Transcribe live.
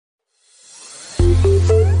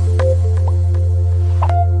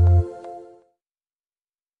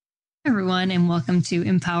everyone, and welcome to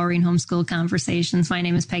Empowering Homeschool Conversations. My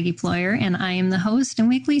name is Peggy Ployer, and I am the host and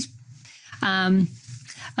weekly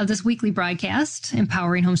of this weekly broadcast,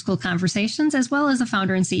 Empowering Homeschool Conversations, as well as the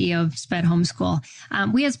founder and CEO of SPED Homeschool.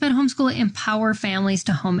 We at SPED Homeschool empower families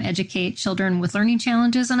to home educate children with learning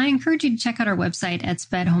challenges, and I encourage you to check out our website at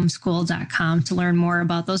spedhomeschool.com to learn more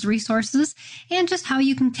about those resources and just how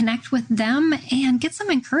you can connect with them and get some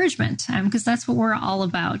encouragement, because that's what we're all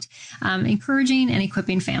about, encouraging and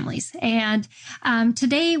equipping families. And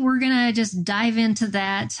today we're going to just dive into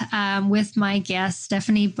that with my guest,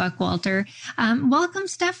 Stephanie Buckwalter. Welcome,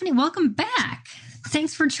 Stephanie. Welcome back.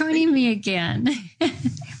 Thanks for joining me again.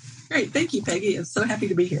 Great. Thank you, Peggy. I'm so happy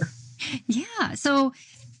to be here. Yeah. So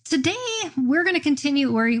today we're going to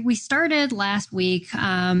continue where we started last week.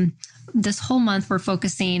 This whole month, we're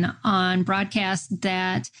focusing on broadcasts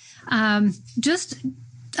that just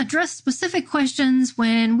address specific questions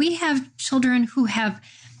when we have children who have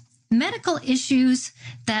medical issues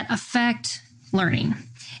that affect learning.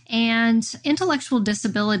 And intellectual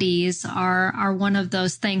disabilities are one of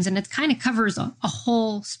those things, and it kind of covers a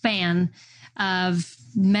whole span of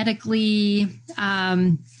medically,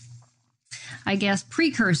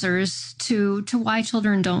 precursors to why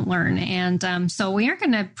children don't learn. And so we aren't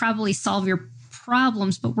going to probably solve your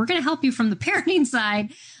problems, but we're going to help you from the parenting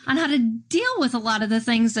side on how to deal with a lot of the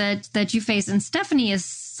things that you face. And Stephanie is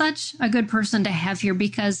such a good person to have here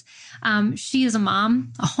because she is a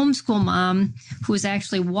mom, a homeschool mom, who has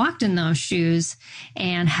actually walked in those shoes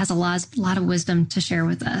and has a lot of wisdom to share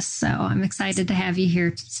with us. So I'm excited to have you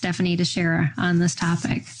here, Stephanie, to share on this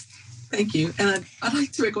topic. Thank you. And I'd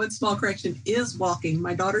like to make one small correction, is walking.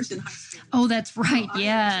 My daughter's in high school. Oh, that's right. So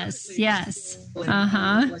Yes.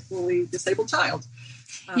 Like fully disabled child.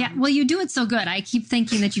 Yeah. Well, you do it so good. I keep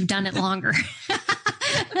thinking that you've done it longer.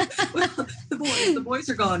 Well, the boys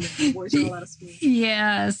are gone now. The boys are all out of school.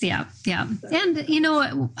 Yes. Yeah. And,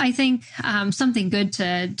 I think something good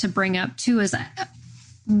to bring up, too, is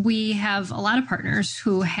we have a lot of partners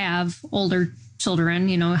who have older children,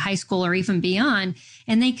 high school or even beyond,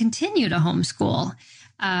 and they continue to homeschool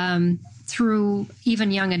through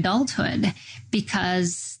even young adulthood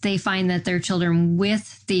because they find that their children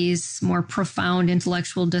with these more profound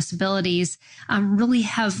intellectual disabilities really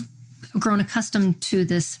have grown accustomed to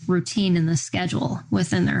this routine and the schedule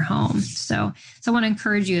within their home. So I want to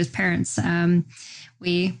encourage you as parents.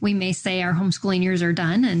 We may say our homeschooling years are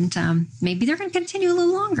done, and maybe they're going to continue a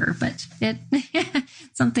little longer, but it's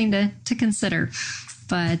something to consider.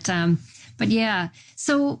 But yeah.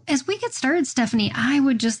 So as we get started, Stephanie, I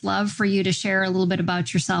would just love for you to share a little bit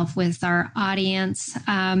about yourself with our audience,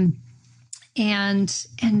 and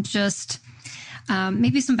just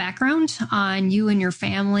maybe some background on you and your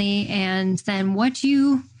family, and then what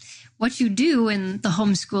you do in the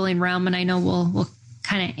homeschooling realm. And I know we'll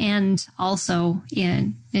kind of end also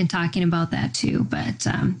in talking about that too, but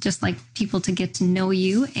just like people to get to know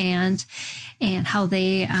you and how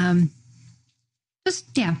they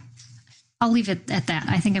I'll leave it at that.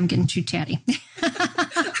 I think I'm getting too chatty.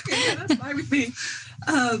 Okay, that's fine with me.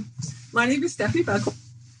 My name is Stephanie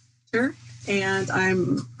Buckwalter, and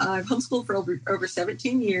I've homeschooled for over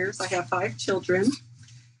 17 years. I have 5 children,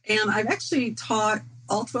 and I've actually taught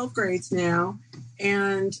all 12 grades now.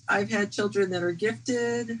 And I've had children that are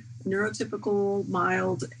gifted, neurotypical,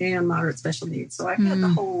 mild, and moderate special needs. So I've had the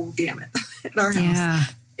whole gamut at our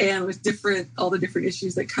house, and with all the different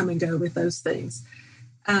issues that come and go with those things.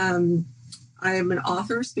 I am an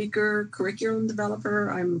author, speaker, curriculum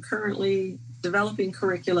developer. I'm currently developing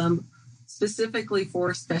curriculum specifically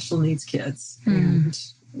for special needs kids. And,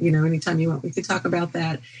 anytime you want, we can talk about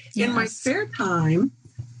that. Yes. In my spare time,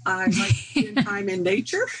 I like to spend time in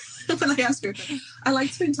nature. When I ask her, I like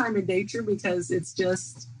to spend time in nature because it's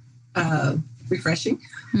just refreshing.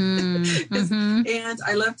 And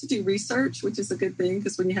I love to do research, which is a good thing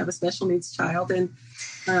because when you have a special needs child, and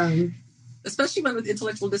especially one with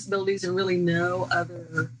intellectual disabilities and really no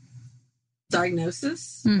other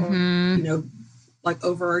diagnosis or, like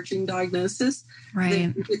overarching diagnosis,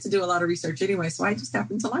 right? You get to do a lot of research anyway. So I just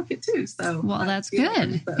happen to like it too. So that's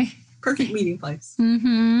good. Perfect meeting place.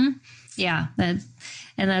 Yeah,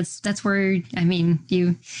 that's where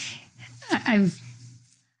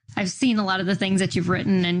I've seen a lot of the things that you've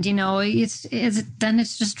written, and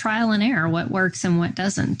it's just trial and error, what works and what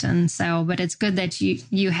doesn't, and so. But it's good that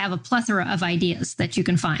you have a plethora of ideas that you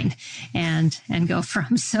can find and go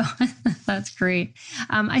from. So that's great.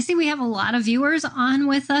 I see we have a lot of viewers on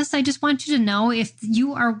with us. I just want you to know if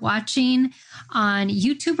you are watching on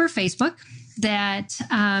YouTube or Facebook, that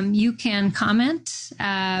you can comment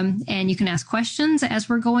and you can ask questions as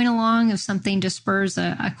we're going along. If something just spurs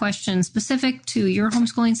a question specific to your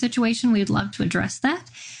homeschooling situation, we'd love to address that.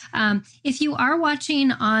 If you are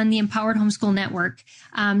watching on the Empowered Homeschool Network,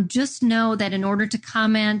 just know that in order to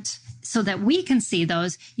comment so that we can see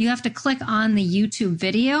those, you have to click on the YouTube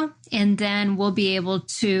video, and then we'll be able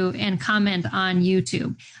to and comment on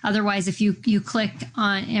YouTube. Otherwise, if you click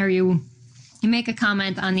on or you make a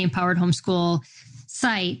comment on the Empowered Homeschool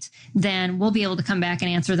site, then we'll be able to come back and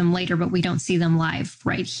answer them later, but we don't see them live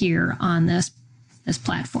right here on this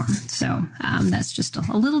platform. So that's just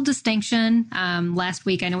a little distinction. Last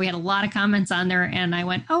week, I know we had a lot of comments on there, and I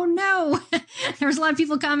went, oh no, there was a lot of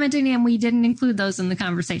people commenting and we didn't include those in the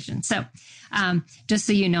conversation. So just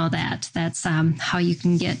so you know that's how you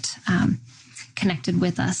can get connected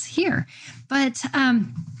with us here. But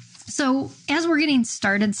so as we're getting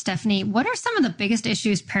started, Stephanie, what are some of the biggest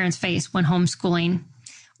issues parents face when homeschooling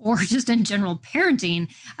or just in general parenting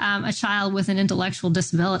a child with an intellectual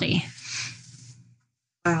disability?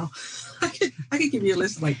 Wow. I could give you a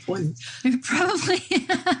list of like 20. Probably.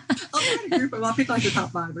 I'll pick like the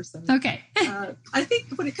top 5 or so. Okay. I think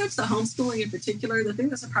when it comes to homeschooling in particular, the thing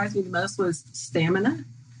that surprised me the most was stamina.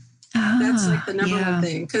 That's like the number one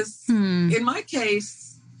thing. Because in my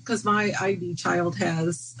case, because my ID child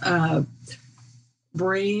has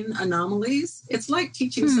brain anomalies, it's like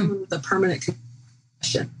teaching someone with a permanent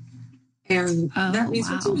concussion. And that means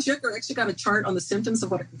when she was younger, I actually got a chart on the symptoms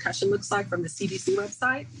of what a concussion looks like from the CDC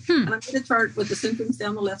website. And I made a chart with the symptoms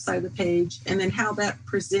down the left side of the page and then how that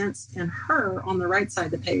presents in her on the right side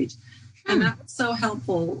of the page. And that was so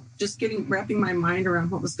helpful, just wrapping my mind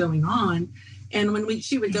around what was going on. And when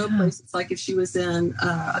she would go places, like if she was in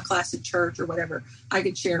a class at church or whatever, I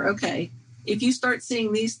could share, okay, if you start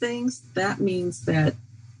seeing these things, that means that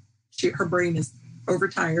her brain is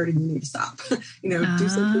overtired and you need to stop. Do something,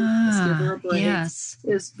 just give her a break. Yes.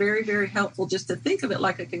 It's very, very helpful just to think of it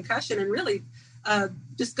like a concussion and really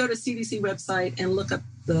just go to CDC website and look up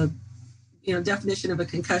the definition of a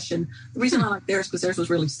concussion. The reason I like theirs because theirs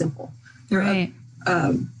was really simple. Right.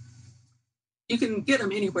 You can get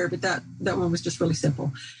them anywhere, but that one was just really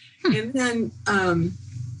simple. And then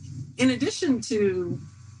in addition to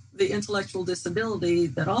the intellectual disability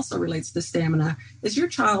that also relates to stamina is your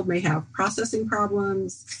child may have processing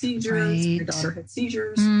problems, seizures. Right. My daughter had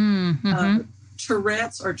seizures,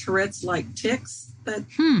 Tourette's or Tourette's-like tics that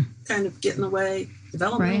kind of get in the way,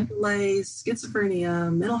 developmental delays,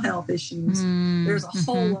 schizophrenia, mental health issues. There's a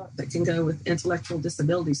whole lot that can go with intellectual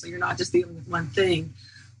disability. So you're not just dealing with one thing,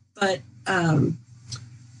 but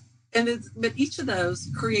each of those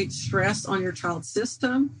creates stress on your child's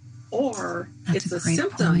system. Or it's a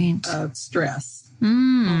symptom of stress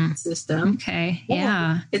on the system. Okay,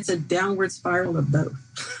 yeah. It's a downward spiral of both.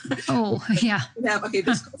 Oh, yeah.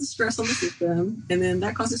 This causes stress on the system, and then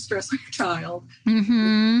that causes stress on your child.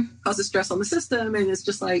 Causes stress on the system, and it's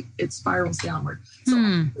just like it spirals downward. So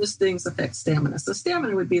all those things affect stamina. So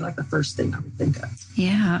stamina would be like the first thing I would think of.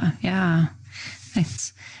 Yeah.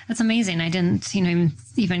 That's amazing. I didn't,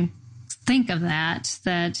 even think of that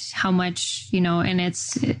how much, and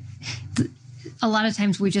a lot of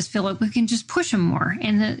times we just feel like we can just push them more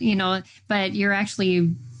and, but you're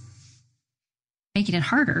actually making it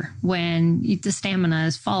harder when the stamina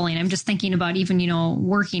is falling. I'm just thinking about even,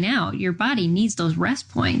 working out. Your body needs those rest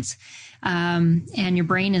points. And your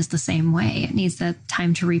brain is the same way. It needs that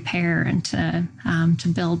time to repair and to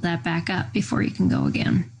build that back up before you can go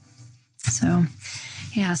again. So,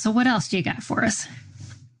 yeah. So what else do you got for us?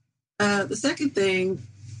 The second thing,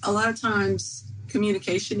 a lot of times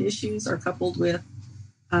communication issues are coupled with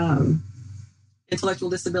intellectual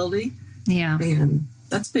disability. Yeah. And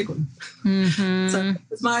that's a big one. So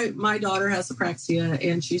my daughter has apraxia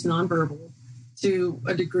and she's nonverbal to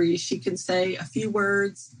a degree. She can say a few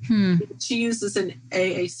words. She uses an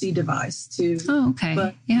AAC device to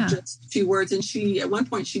just a few words. And at one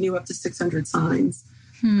point she knew up to 600 signs.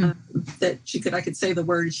 That I could say the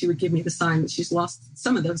word and she would give me the sign, but she's lost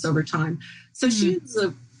some of those over time. So she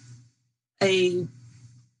uses a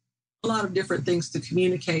lot of different things to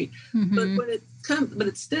communicate. But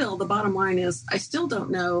it's still, the bottom line is I still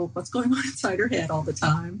don't know what's going on inside her head all the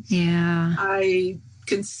time. Yeah. I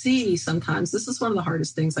can see sometimes, this is one of the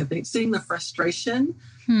hardest things, I think, seeing the frustration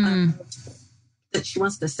that she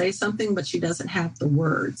wants to say something, but she doesn't have the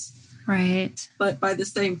words. Right. But by the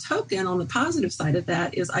same token, on the positive side of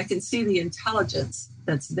that is I can see the intelligence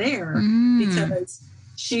that's there because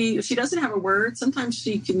she doesn't have a word. Sometimes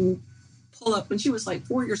she can pull up, when she was like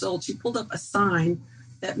 4 years old, she pulled up a sign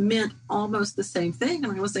that meant almost the same thing.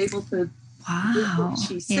 And I was able to Wow. What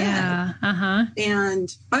she said. Yeah. Uh-huh.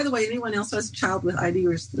 And by the way, anyone else who has a child with ID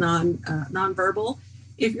or is nonverbal,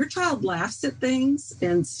 if your child laughs at things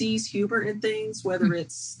and sees humor in things, whether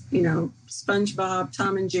it's, SpongeBob,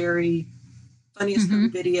 Tom and Jerry, funniest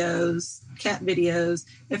videos, cat videos,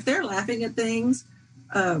 if they're laughing at things,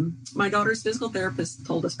 my daughter's physical therapist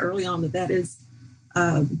told us early on that is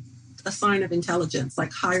a sign of intelligence,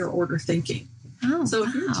 like higher order thinking. Oh, so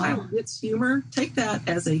if your child gets humor, take that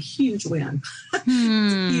as a huge win. It's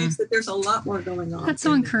huge that there's a lot more going on. That's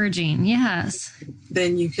so encouraging. Yes.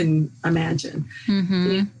 Than you can imagine.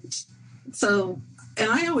 And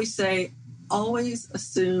I always say, always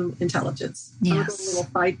assume intelligence. Yes. I'm going to go a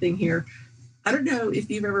little side thing here. I don't know if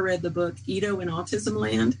you've ever read the book Ito in Autism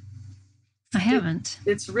Land. I haven't.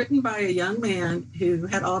 It's written by a young man who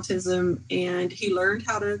had autism, and he learned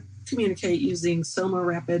how to communicate using Soma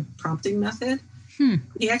rapid prompting method.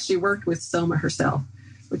 He actually worked with Soma herself,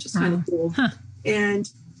 which is kind of cool. Huh. And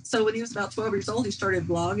so when he was about 12 years old, he started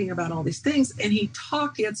blogging about all these things, and he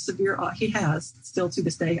has still to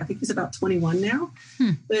this day, I think he's about 21 now,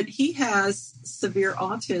 but he has severe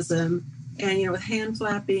autism, and, with hand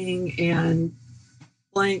flapping and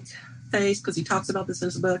blank face, because he talks about this in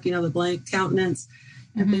his book, the blank countenance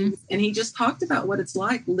and things. And he just talked about what it's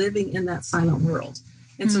like living in that silent world.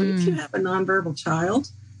 And so if you have a nonverbal child,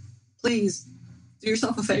 please do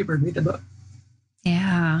yourself a favor and read the book.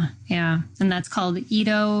 Yeah. Yeah. And that's called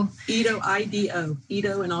Ito. Ito, IDO.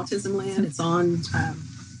 Ito in Autism Land. It's on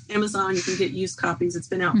Amazon. You can get used copies. It's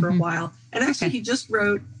been out for a while. And actually, he just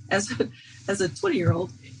wrote, as a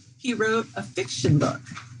 20-year-old, he wrote a fiction book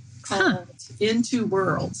called Into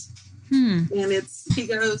Worlds. And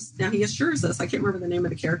he assures us, I can't remember the name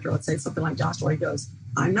of the character, let's say something like Joshua. He goes,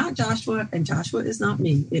 I'm not Joshua, and Joshua is not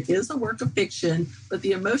me. It is a work of fiction, but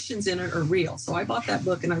the emotions in it are real. So I bought that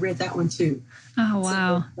book and I read that one too. Oh,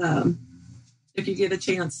 wow. So, if you get a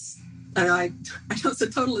chance, I know it's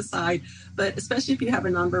a total aside, but especially if you have a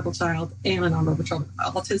nonverbal child and a nonverbal child with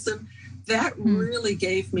autism, that really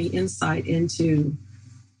gave me insight into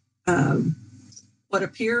what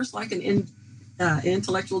appears like an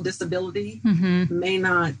intellectual disability may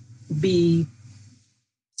not be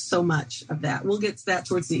so much of that. We'll get to that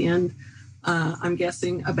towards the end, I'm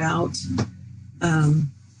guessing, about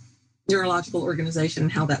neurological organization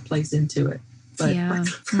and how that plays into it. But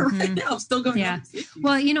right now, I'm still going on this issue.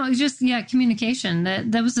 Well, it's just, communication.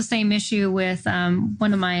 That was the same issue with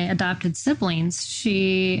one of my adopted siblings.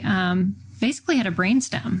 She basically had a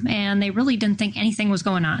brainstem, and they really didn't think anything was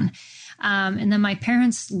going on. And then my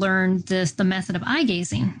parents learned the method of eye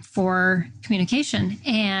gazing for communication,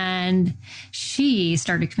 and she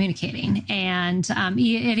started communicating. And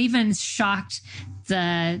it even shocked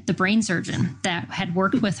the brain surgeon that had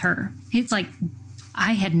worked with her. It's like,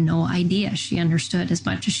 I had no idea she understood as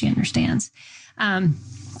much as she understands.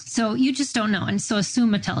 So you just don't know. And so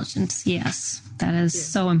assume intelligence. Yes, that is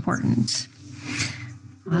so important.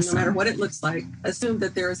 Awesome. No matter what it looks like, assume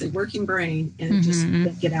that there is a working brain and just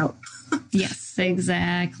get out. Yes,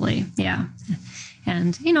 exactly. Yeah.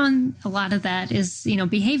 And, and a lot of that is,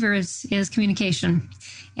 behavior is communication.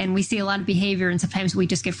 And we see a lot of behavior, and sometimes we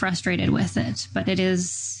just get frustrated with it. But it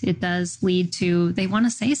does lead to, they want to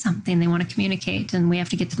say something, they want to communicate, and we have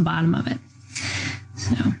to get to the bottom of it.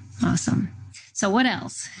 So, awesome. So what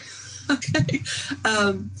else? Okay.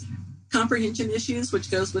 Comprehension issues,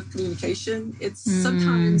 which goes with communication. It's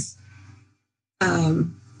sometimes,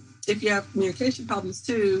 if you have communication problems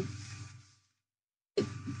too,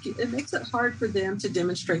 it makes it hard for them to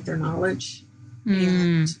demonstrate their knowledge.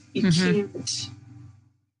 And you can't,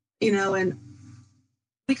 and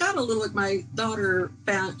we got a little, my daughter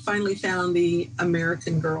finally found the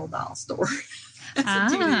American Girl doll store.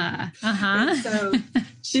 And so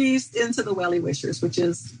she's into the Welly Wishers, which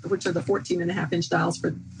are the 14.5-inch dolls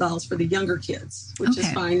for the younger kids, which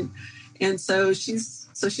is fine. And so she's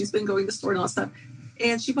been going to the store and all that stuff.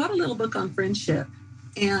 And she bought a little book on friendship.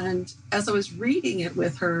 And as I was reading it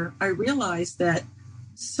with her, I realized that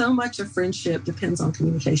so much of friendship depends on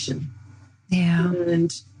communication. Yeah.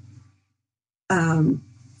 And I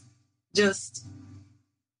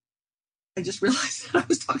just realized that I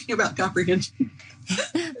was talking about comprehension.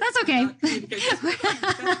 That's okay. Communication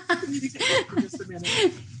for just a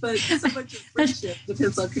minute. But so much of friendship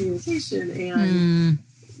depends on communication. And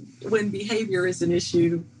when behavior is an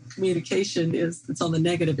issue, communication it's on the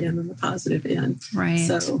negative end and the positive end. Right.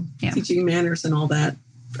 So teaching manners and all that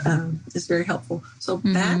is very helpful. So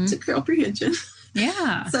back to comprehension.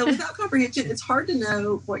 Yeah. So without comprehension, it's hard to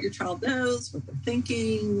know what your child knows, what they're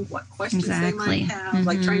thinking, what questions they might have,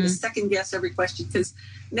 like trying to second guess every question. Because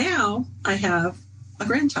now I have a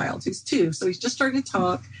grandchild who's 2, so he's just starting to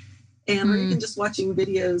talk. or even just watching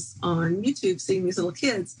videos on YouTube, seeing these little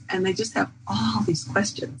kids, and they just have all these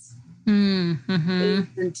questions. And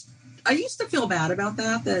I used to feel bad about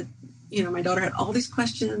that, my daughter had all these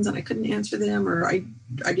questions and I couldn't answer them, or I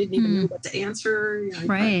didn't even know what to answer.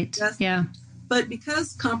 Right. Yeah. But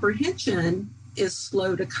because comprehension is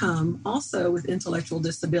slow to come, also with intellectual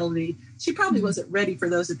disability, she probably wasn't ready for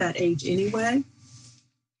those at that age anyway.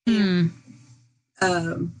 And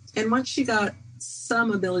once she got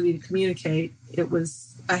some ability to communicate,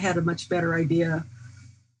 I had a much better idea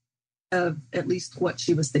of at least what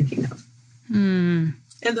she was thinking of.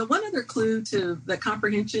 And the one other clue to that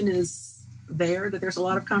comprehension is that there's a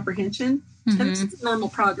lot of comprehension. And this is a normal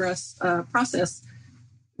process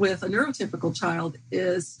with a neurotypical child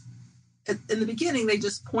is in the beginning, they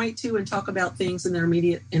just point to and talk about things in their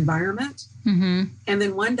immediate environment. And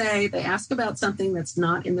then one day they ask about something that's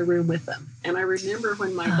not in the room with them. And I remember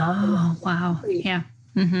when my daughter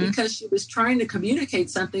because she was trying to communicate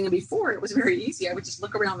something, and before it was very easy. I would just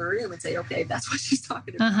look around the room and say, okay, that's what she's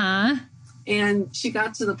talking about. And she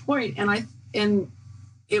got to the point, and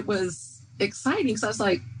it was exciting. So I was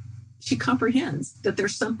like, she comprehends that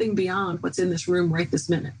there's something beyond what's in this room right this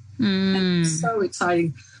minute. And it's so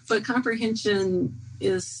exciting. But comprehension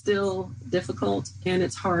is still difficult, and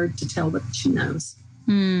it's hard to tell what she knows.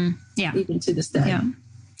 Even to this day. Yeah.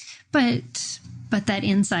 But that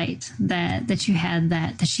insight that you had,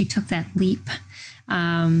 that she took that leap.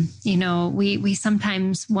 We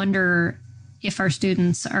sometimes wonder if our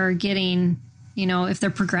students are getting, if they're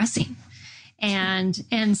progressing.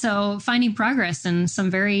 And so finding progress in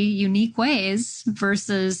some very unique ways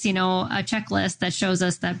versus, a checklist that shows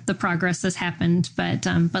us that the progress has happened, but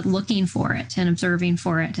looking for it and observing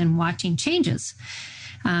for it and watching changes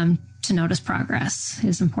to notice progress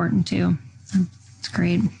is important too. It's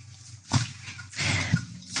great.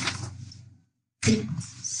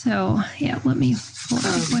 So, let me pull up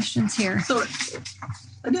the questions here. So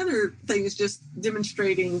another thing is just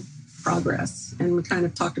demonstrating progress. And we kind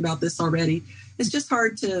of talked about this already. It's just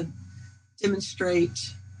hard to demonstrate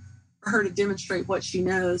what she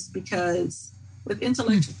knows, because with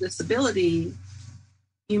intellectual disability,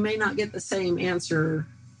 you may not get the same answer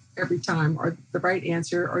every time, or the right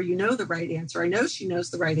answer, or the right answer. I know she knows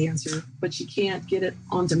the right answer, but she can't get it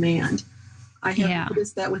on demand. I have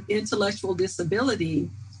noticed that with intellectual disability,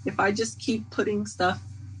 if I just keep putting stuff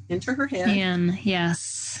into her head,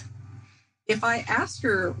 if I ask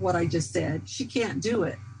her what I just said, she can't do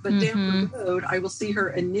it. But down the road, I will see her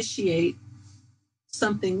initiate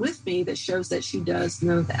something with me that shows that she does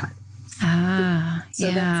know that.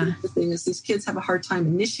 So that's the thing, is these kids have a hard time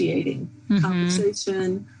initiating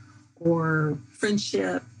conversation or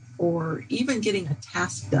friendship or even getting a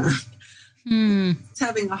task done. It's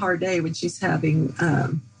having a hard day when she's having,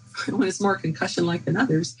 when it's more concussion-like than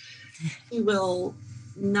others, she will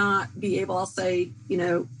not be able, I'll say,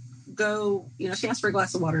 go, she asked for a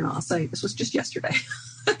glass of water, and I'll say, this was just yesterday.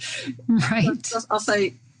 Right. So I'll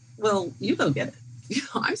say, well, you go get it.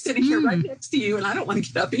 I'm sitting here right next to you, and I don't want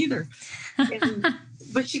to get up either.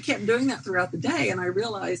 But she kept doing that throughout the day, and I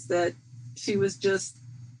realized that she was just,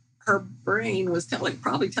 her brain was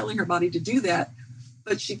probably telling her body to do that,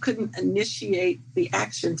 but she couldn't initiate the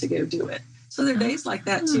action to go do it. So there are days like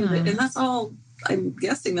that too, and that's all. I'm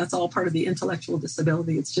guessing that's all part of the intellectual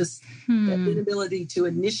disability. It's just the inability to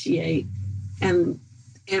initiate and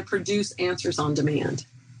produce answers on demand.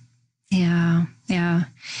 Yeah.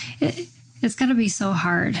 It's got to be so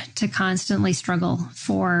hard to constantly struggle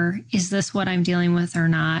for, is this what I'm dealing with or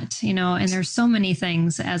not? And there's so many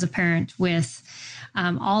things as a parent with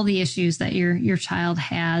all the issues that your child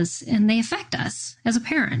has, and they affect us as a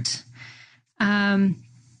parent.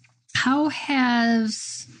 How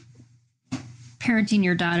has parenting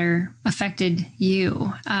your daughter affected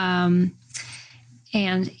you? And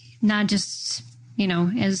not just,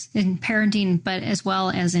 as in parenting, but as well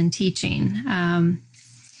as in teaching. Can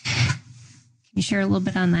you share a little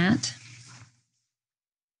bit on that?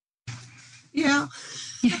 Yeah.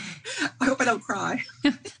 I hope I don't cry.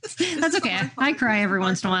 That's okay. I cry every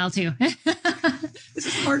once in a while too. This is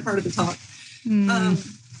the hard part of the talk.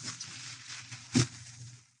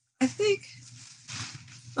 I think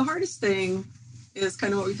the hardest thing is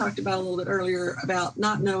kind of what we talked about a little bit earlier about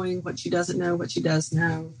not knowing what she doesn't know, what she does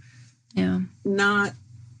know. Yeah. Not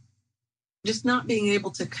being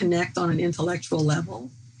able to connect on an intellectual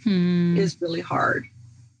level is really hard.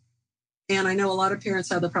 And I know a lot of parents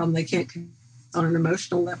have the problem they can't connect on an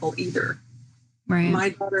emotional level either. Right. My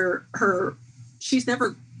daughter, she's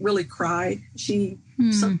never really cried.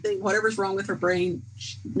 Whatever's wrong with her brain,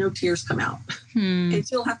 no tears come out. And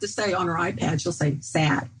she'll have to say on her iPad, she'll say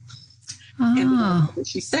sad. And we don't know that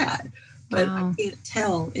she's sad. But I can't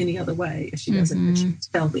tell any other way if she doesn't actually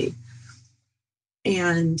tell me.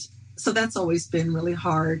 And so that's always been really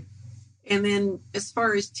hard. And then as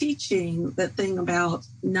far as teaching, that thing about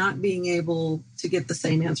not being able to get the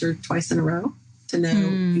same answer twice in a row, to know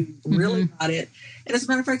you really got it. And as a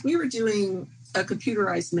matter of fact, we were doing a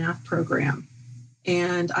computerized math program,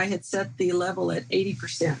 and I had set the level at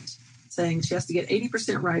 80%, saying she has to get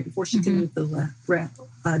 80% right before she can move to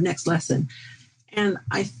the next lesson. And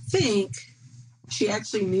I think she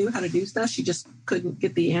actually knew how to do stuff. She just couldn't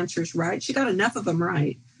get the answers right. She got enough of them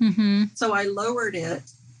right. So I lowered it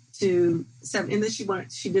to 7. And then she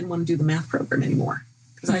didn't want to do the math program anymore,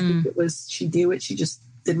 because I think it was, she knew it. She just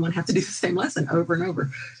didn't want to have to do the same lesson over and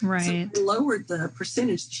over. Right. So I lowered the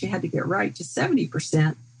percentage that she had to get right to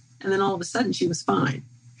 70%. And then all of a sudden she was fine.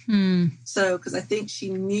 So, because I think she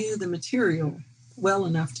knew the material well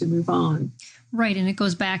enough to move on. Right. And it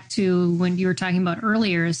goes back to when you were talking about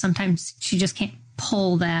earlier, is sometimes she just can't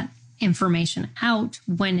pull that information out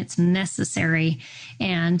when it's necessary.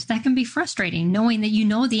 And that can be frustrating, knowing that you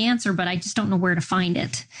know the answer, but I just don't know where to find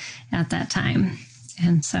it at that time.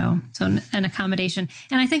 And so an accommodation.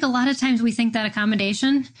 And I think a lot of times we think that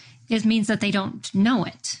accommodation means that they don't know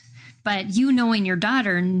it. But you knowing your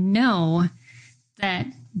daughter know that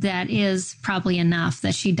is probably enough,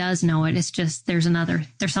 that she does know it. It's just there's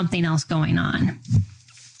something else going on.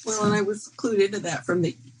 Well, and I was clued into that from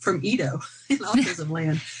Edo in Autism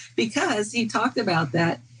Land, because he talked about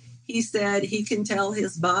that. He said he can tell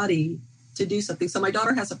his body to do something. So my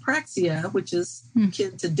daughter has apraxia, which is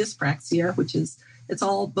akin to dyspraxia, which is, it's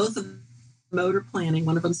all, both of them motor planning,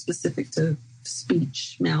 one of them specific to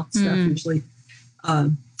speech, mouth stuff, usually,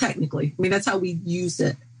 technically. I mean, that's how we use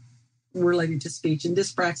it related to speech. And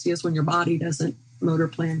dyspraxia is when your body doesn't motor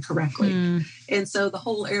plan correctly. And so the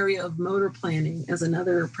whole area of motor planning is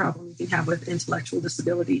another problem you can have with intellectual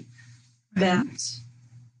disability. That,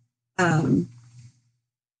 and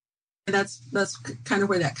that's kind of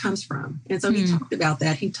where that comes from. And so he talked about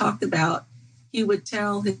that. He talked about, he would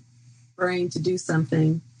tell his brain to do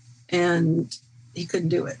something and he couldn't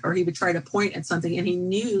do it, or he would try to point at something and he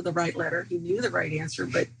knew the right letter, he knew the right answer,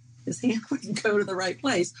 but his hand wouldn't go to the right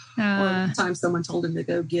place. Or one time someone told him to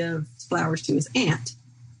go give flowers to his aunt,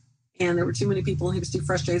 and there were too many people and he was too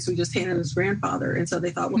frustrated, so he just handed it to his grandfather. And so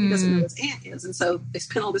they thought, well, he doesn't know who his aunt is. And so they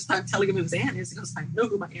spent all this time telling him who his aunt is. He goes, I know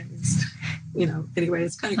who my aunt is. Anyway,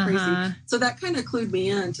 it's kind of crazy. So that kind of clued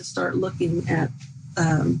me in to start looking at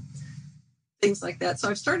things like that. So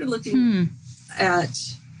I've started looking at,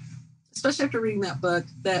 especially after reading that book,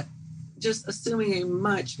 that just assuming a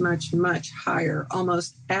much, much, much higher,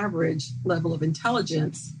 almost average level of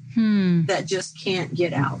intelligence that just can't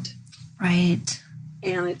get out. Right.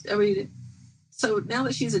 And so now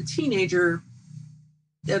that she's a teenager,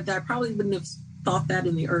 that I probably wouldn't have thought that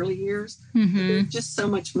in the early years. There's just so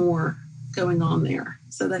much more going on there.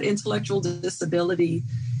 So that intellectual disability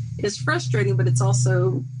is frustrating, but it's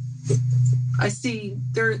also, I see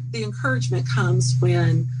the encouragement comes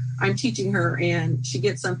when I'm teaching her and she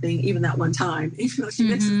gets something even that one time. Even though she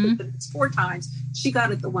mixes it 4 times, she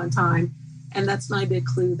got it the one time. And that's my big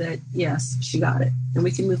clue that, yes, she got it. And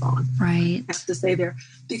we can move on. Right. I have to stay there.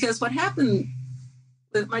 Because what happened,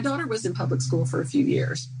 my daughter was in public school for a few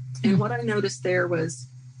years. And what I noticed there was,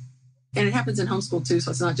 and it happens in homeschool too,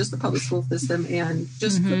 so it's not just the public school system. And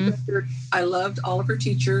just quick record, I loved all of her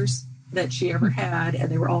teachers that she ever had,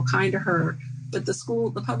 and they were all kind to her. But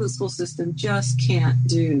the public school system just can't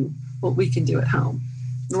do what we can do at home,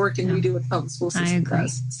 nor can we do what the public school system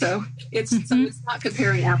does. So it's not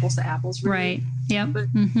comparing apples to apples, really. Right. Yep.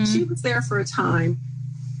 But she was there for a time,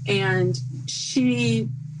 and she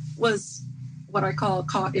was what I call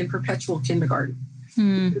caught in perpetual kindergarten.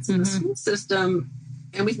 It's in the school system,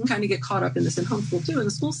 and we can kind of get caught up in this in homeschool too. In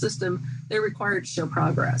the school system, they're required to show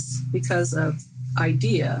progress because of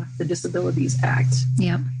IDEA, the Disabilities Act.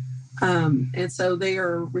 Yep. And so they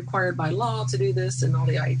are required by law to do this, and all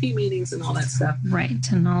the IEP meetings and all that stuff. Right.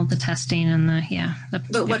 And all the testing and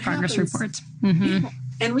the progress reports.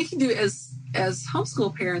 And we can do as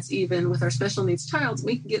homeschool parents, even with our special needs child,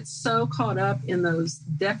 we can get so caught up in those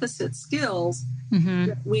deficit skills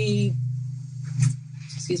that we,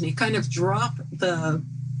 kind of drop the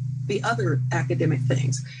other academic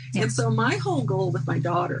things. Yeah. And so my whole goal with my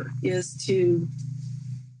daughter is to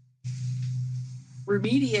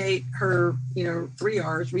remediate her, 3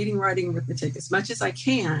 R's, reading, writing, arithmetic, as much as I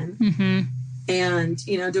can. And,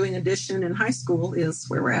 doing addition in high school is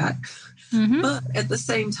where we're at. But at the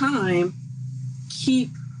same time,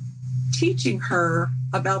 keep teaching her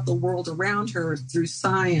about the world around her through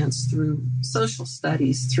science, through social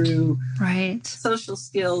studies, through social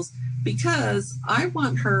skills, because I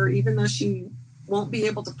want her, even though she won't be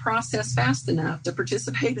able to process fast enough to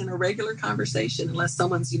participate in a regular conversation unless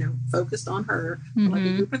someone's, focused on her, like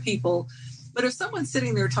a group of people. But if someone's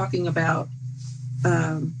sitting there talking about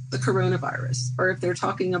the coronavirus, or if they're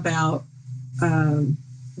talking about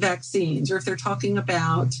vaccines, or if they're talking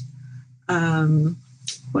about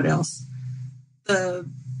what else? The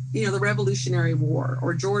Revolutionary War,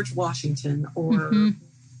 or George Washington, or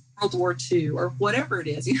World War II, or whatever it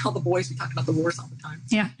is. The boys, we talk about the wars all the time.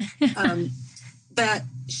 Yeah. That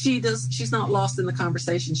she's not lost in the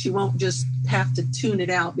conversation. She won't just have to tune it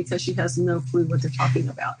out because she has no clue what they're talking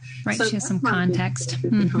about. Right. So she has some context. We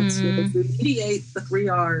mediate the 3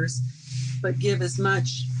 R's, but give as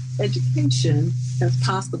much education as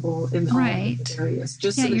possible in all areas.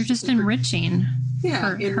 You're just enriching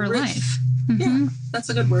her life. Yeah, that's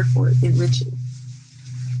a good word for it, enriching.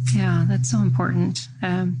 Yeah, that's so important.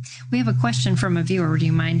 We have a question from a viewer. Do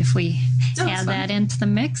you mind if we add that into the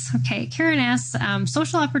mix? Okay. Karen asks,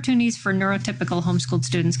 social opportunities for neurotypical homeschooled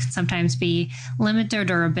students can sometimes be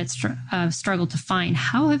limited or a bit struggle to find.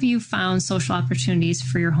 How have you found social opportunities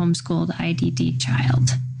for your homeschooled IDD child?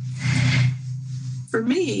 For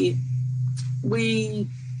me,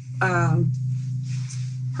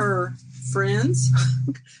 her friends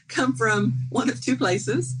come from one of two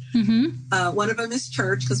places. One of them is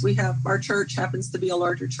church, because our church happens to be a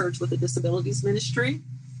larger church with a disabilities ministry.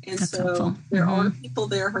 And that's so helpful. There are people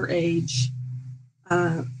there her age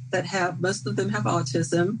that most of them have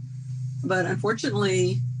autism, but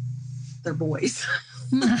unfortunately they're boys.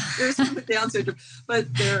 There's some with Down syndrome,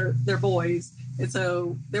 but they're boys. And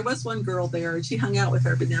so there was one girl there, and she hung out with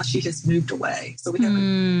her, but now she has moved away. So we have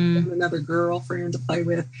another girlfriend to play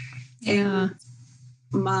with. Yeah. And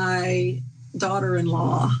my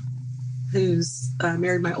daughter-in-law, who's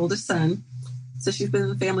married my oldest son, so she's been in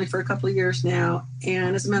the family for a couple of years now.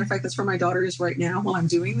 And as a matter of fact, that's where my daughter is right now while I'm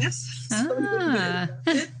doing this. So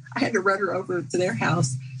I had to run her over to their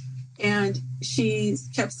house. And she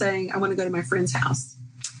kept saying, I want to go to my friend's house.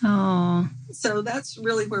 Oh. So that's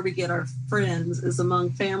really where we get our friends, is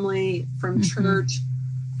among family, from church.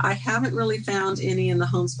 I haven't really found any in the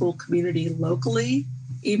homeschool community locally,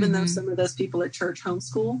 even though some of those people at church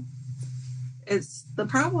homeschool. It's the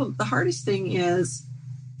problem. The hardest thing is,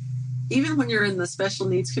 even when you're in the special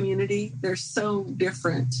needs community, they're so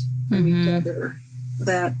different from each other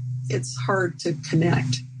that it's hard to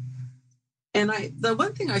connect. And the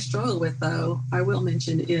one thing I struggle with, though, I will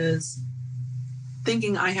mention, is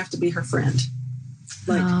thinking I have to be her friend,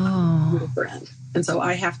 like her friend. And so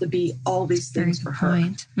I have to be all these things for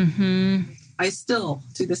her. I still,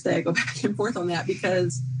 to this day, go back and forth on that,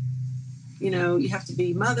 because, you have to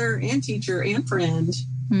be mother and teacher and friend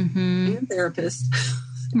and therapist.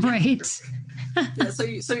 Right. So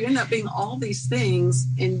you end up being all these things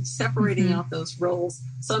and separating out those roles.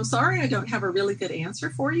 So I'm sorry I don't have a really good answer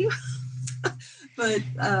for you, but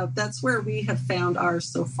that's where we have found ours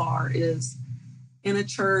so far, is in a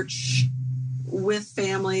church with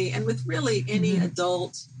family and with really any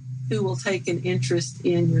adult who will take an interest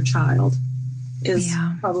in your child is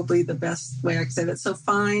probably the best way I can say that. So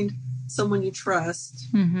find someone you trust,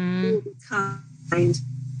 who will be kind,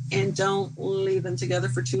 and don't leave them together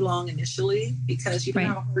for too long initially, because you know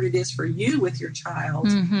how hard it is for you with your child.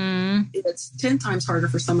 It's 10 times harder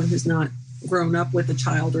for someone who's not grown up with a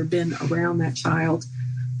child or been around that child.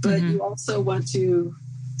 But you also want to,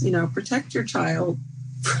 protect your child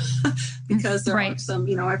because there are some,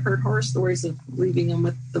 I've heard horror stories of leaving them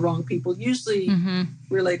with the wrong people, usually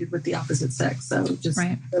related with the opposite sex. So just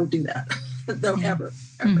don't do that. Don't ever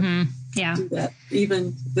do that.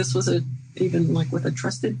 This was even like with a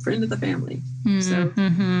trusted friend of the family. So,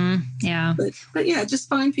 but yeah, just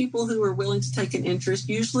find people who are willing to take an interest,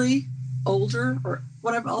 usually older, or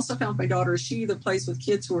what I've also found my daughter is she either plays with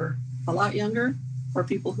kids who are a lot younger or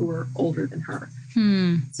people who are older than her.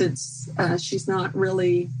 Since she's not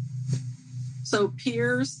really, so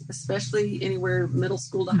peers, especially anywhere middle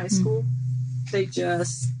school to high school, they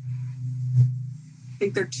just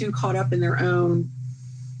think they're too caught up in their own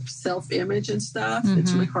self-image and stuff.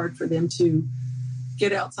 It's really hard for them to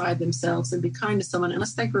get outside themselves and be kind to someone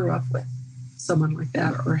unless they grew up with someone like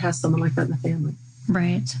that or has someone like that in the family.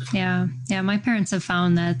 Right. Yeah. Yeah. My parents have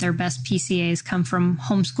found that their best PCAs come from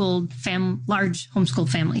large homeschooled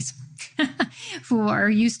families who are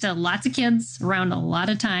used to lots of kids around a lot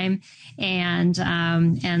of time. And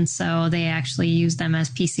so they actually use them as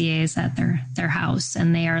PCAs at their house,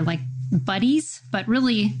 and they are like buddies, but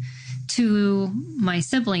really two my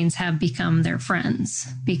siblings have become their friends,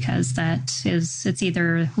 because it's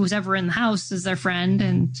either who's ever in the house is their friend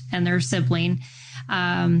and their sibling,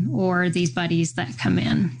 or these buddies that come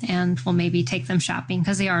in and will maybe take them shopping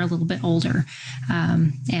because they are a little bit older,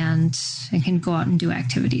 and can go out and do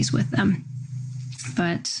activities with them.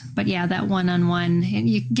 But yeah, that one-on-one, and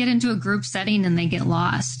you get into a group setting and they get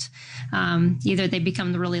lost. Either they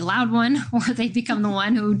become the really loud one, or they become the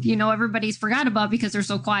one who, everybody's forgot about because they're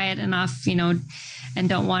so quiet enough, and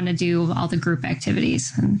don't want to do all the group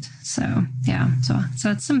activities. And so, yeah, so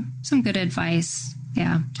it's some good advice.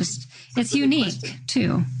 Yeah. Just, it's unique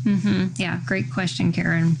too. Yeah. Great question,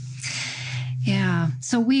 Karen. Yeah.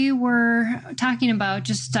 So we were talking about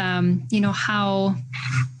just, how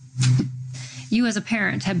you as a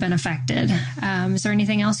parent have been affected. Is there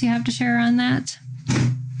anything else you have to share on that?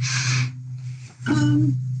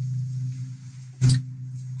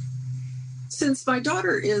 Since my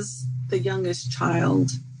daughter is the youngest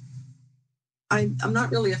child, I'm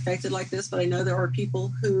not really affected like this, but I know there are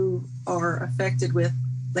people who are affected with,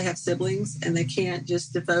 they have siblings and they can't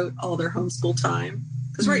just devote all their homeschool time.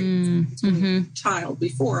 Because it's a child.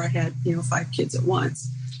 Before I had, 5 kids at once.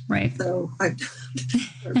 Right. So I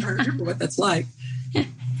remember what that's like.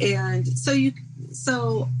 And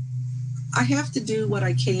so I have to do what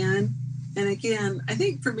I can. And again, I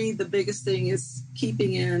think for me, the biggest thing is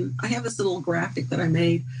I have this little graphic that I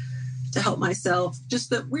made to help myself, just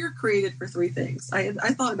that we're created for 3 things. I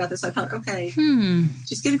thought about this. I thought, okay,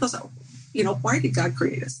 she's getting close. Why did God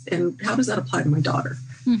create us? And how does that apply to my daughter?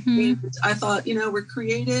 And I thought, we're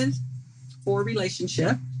created for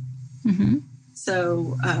relationship.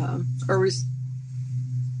 So,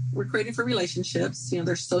 we're created for relationships.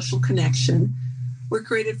 There's social connection. We're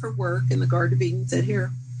created for work, and the Garden of Eden said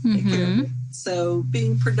here. So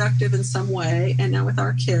being productive in some way. And now with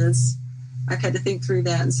our kids, I've had to think through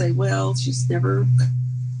that and say, well, she's never got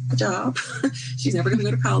a job. She's never going to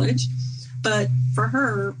go to college. But for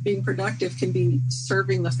her, being productive can be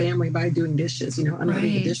serving the family by doing dishes,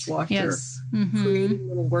 unloading the dishwasher, creating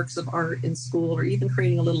little works of art in school, or even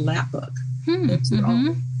creating a little lap book. Those are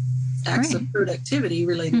all acts of productivity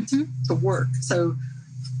related to work. So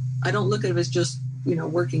I don't look at it as just,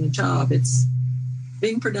 working a job. It's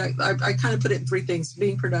being productive. I kind of put it in 3 things: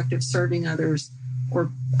 being productive, serving others, or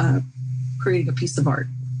creating a piece of art,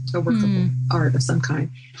 a work of art of some kind.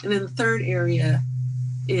 And then the third area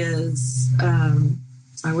is, I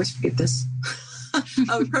always forget this.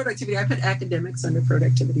 Productivity. I put academics under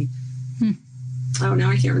productivity. Oh, now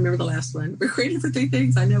I can't remember the last one. We're created for 3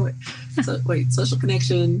 things. I know it. So social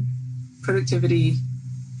connection, productivity,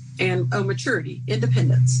 and maturity,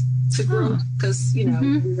 independence. To grow, because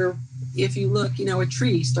if you look, a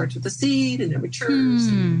tree starts with a seed and it matures.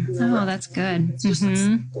 That's good. It's just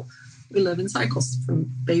simple. We live in cycles from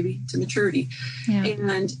baby to maturity. Yeah.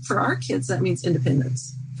 And for our kids, that means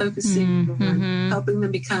independence, focusing on helping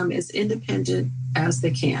them become as independent as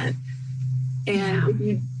they can.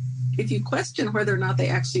 And if you question whether or not they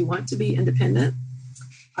actually want to be independent,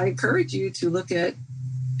 I encourage you to look at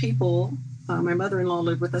people. My mother-in-law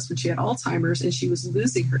lived with us when she had Alzheimer's, and she was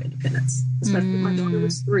losing her independence, especially when my daughter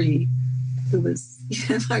was 3,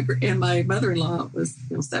 and my mother-in-law was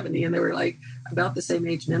 70, and they were like about the same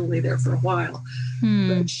age mentally there for a while.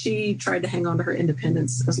 But she tried to hang on to her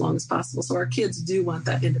independence as long as possible. So our kids do want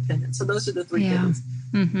that independence. So those are the 3 things: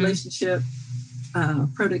 relationship,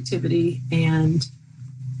 productivity, and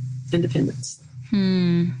independence.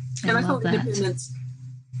 And I hope independence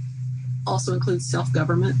also includes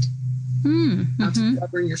self-government. How to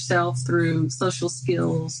govern yourself through social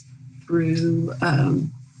skills, through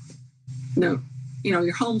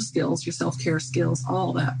your home skills, your self-care skills,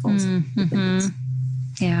 all that falls into things.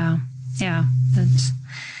 Yeah,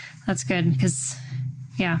 that's good, because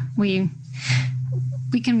we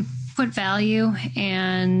can put value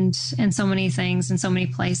in so many things in so many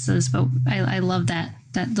places, but I love that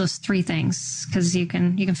those 3 things, because you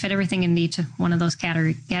can fit everything in each one of those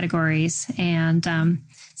categories, and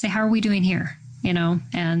say, how are we doing here?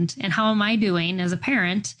 And how am I doing as a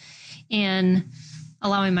parent in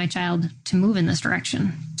allowing my child to move in this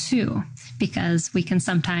direction too? Because we can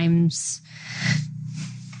sometimes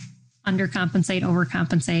undercompensate,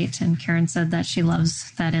 overcompensate. And Karen said that she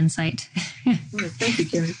loves that insight. Thank you,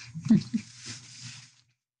 Karen.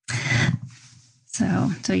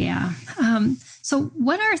 So yeah. So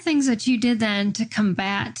what are things that you did then to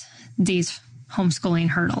combat these homeschooling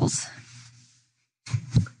hurdles?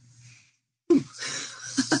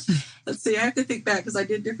 Let's see, I have to think back, because I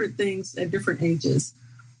did different things at different ages.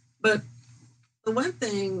 But the one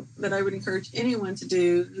thing that I would encourage anyone to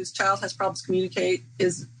do whose child has problems to communicate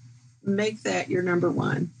is make that your number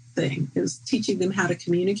one. thing, is teaching them how to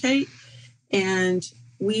communicate. And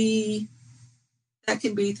that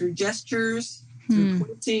can be through gestures, through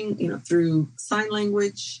pointing, through sign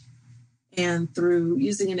language, and through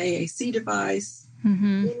using an AAC device.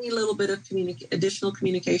 Any little bit of additional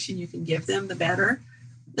communication you can give them, the better.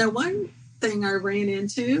 Now, one thing I ran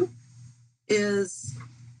into is,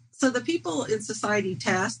 so the people in society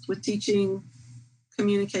tasked with teaching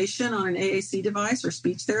communication on an AAC device are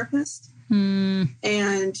speech therapists.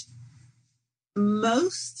 And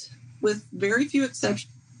most, with very few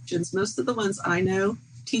exceptions, most of the ones I know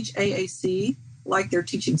teach AAC like they're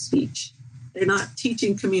teaching speech. They're not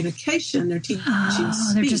teaching communication. They're teaching speech.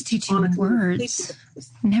 They're just teaching words.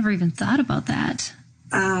 Never even thought about that.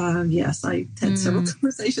 Yes, I had several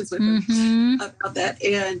conversations with them about that.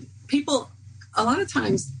 And people a lot of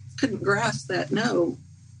times couldn't grasp that. No,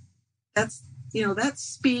 that's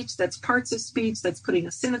speech. That's parts of speech. That's putting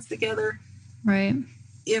a sentence together. Right.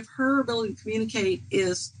 If her ability to communicate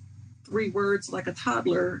is 3 words like a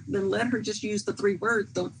toddler, then let her just use the 3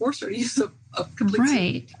 words. Don't force her to use a complete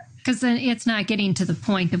right. Because then it's not getting to the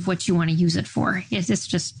point of what you want to use it for. It's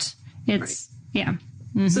right. Yeah.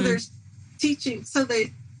 So there's teaching. So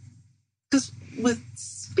because with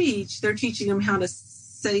speech, they're teaching them how to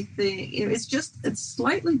say things. It's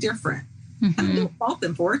slightly different. I don't fault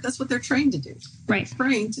them for it. That's what they're trained to do. They're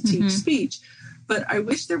trained to teach speech. But I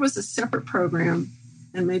wish there was a separate program,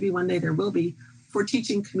 and maybe one day there will be, for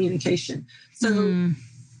teaching communication. So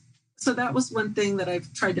that was one thing that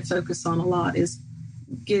I've tried to focus on a lot, is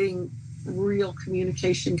getting real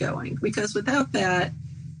communication going, because without that,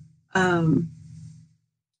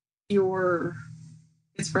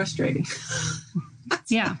 it's frustrating. That's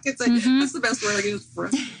the best word I use,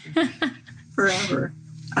 frustrating. Forever.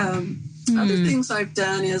 Other things I've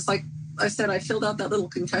done is, like I said, I filled out that little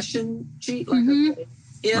concussion sheet. Like, okay,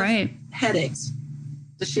 if headaches,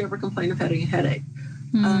 does she ever complain of having a headache?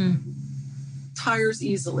 Tires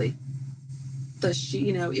easily. Does she,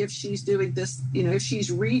 if she's doing this, if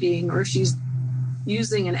she's reading or if she's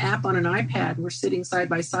using an app on an iPad and we're sitting side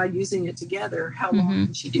by side using it together, how long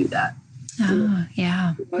can she do that?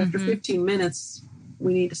 After 15 minutes,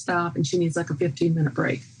 we need to stop, and she needs like a 15-minute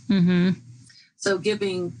break. So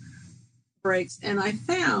giving breaks. And I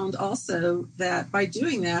found also that by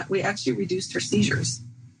doing that, we actually reduced her seizures.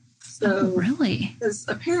 So really? Because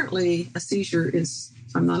apparently a seizure is,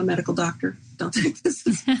 I'm not a medical doctor. Don't take this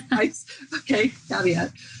as advice. Okay,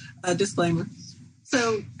 caveat, disclaimer.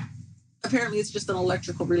 So apparently it's just an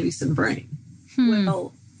electrical release in the brain.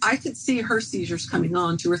 Well, I could see her seizures coming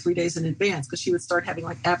on 2 or 3 days in advance, because she would start having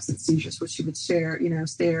like absent seizures, where she would stare,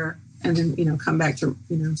 and then, come back to,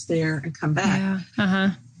 stare and come back.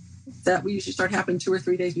 That would usually start happening 2 or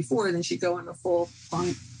 3 days before, and then she'd go into full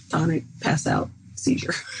tonic pass out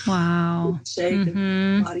seizure. Wow. Shake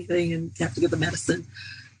and body thing, and you have to get the medicine.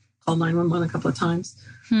 Call 911 a couple of times.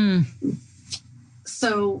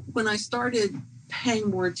 So when I started paying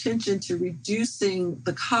more attention to reducing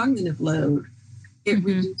the cognitive load, it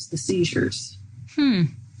reduced the seizures.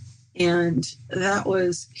 And that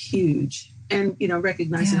was huge. And,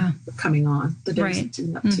 recognizing coming on, the days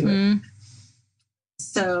leading up to it.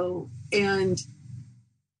 So, and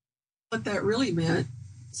what that really meant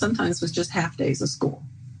sometimes was just half days of school.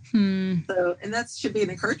 So, and that should be an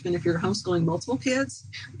encouragement if you're homeschooling multiple kids.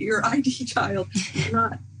 Your ID child will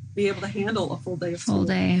not be able to handle a full day of school.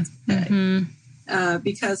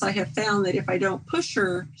 Because I have found that if I don't push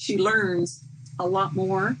her, she learns a lot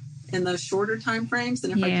more in those shorter time frames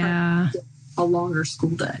than if I try to get a longer school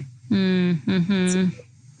day. So,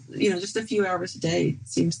 just a few hours a day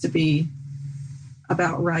seems to be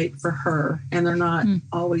about right for her, and they're not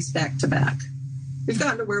always back to back. We've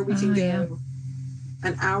gotten to where we can go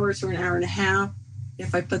an hour to an hour and a half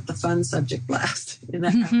if I put the fun subject last in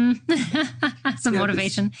that Some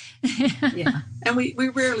motivation. And we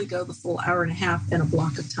rarely go the full hour and a half in a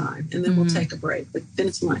block of time, and then we'll take a break, but then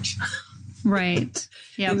it's lunch. Right.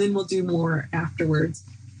 And then we'll do more afterwards.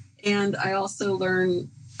 And I also learn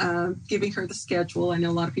giving her the schedule. I know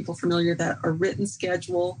a lot of people familiar with that, a written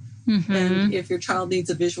schedule. And if your child needs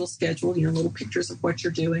a visual schedule, little pictures of what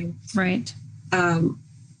you're doing. Right.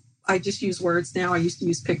 I just use words now. I used to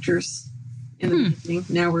use pictures in the beginning.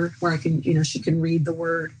 Now where I can, she can read the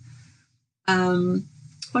word.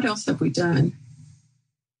 What else have we done?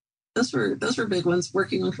 Those were big ones.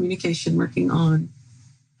 Working on communication, working on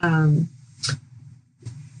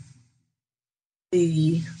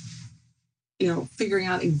the, figuring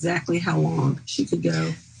out exactly how long she could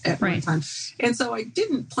go at one time. And so I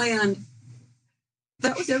didn't plan.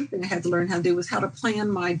 That was the other thing I had to learn how to do, was how to plan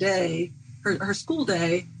my day, her school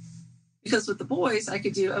day, Because with the boys, I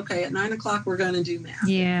could do, okay, at 9 o'clock, we're going to do math.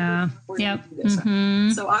 Yeah. We're gonna do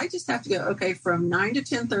this. So I just have to go, okay, from 9 to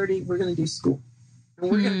 10:30, we're going to do school.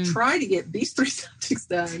 And we're going to try to get these 3 subjects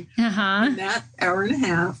done in that hour and a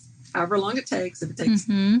half, however long it takes. If it takes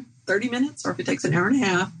 30 minutes or if it takes an hour and a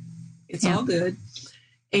half, it's all good.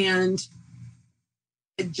 And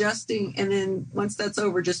adjusting. And then once that's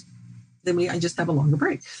over, I just have a longer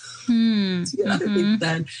break to get other things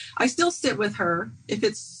done. I still sit with her if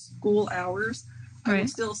it's school hours. I will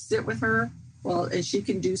still sit with her. Well, and she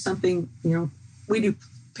can do something, we do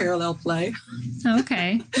parallel play.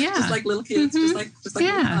 Okay. Yeah. Just like little kids, just like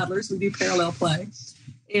little toddlers, we do parallel play.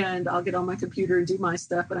 And I'll get on my computer and do my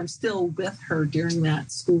stuff, but I'm still with her during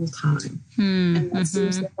that school time. And that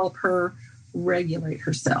seems to help her regulate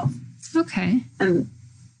herself. Okay. And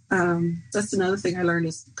that's another thing I learned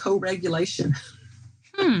is co-regulation.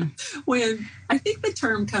 When I think the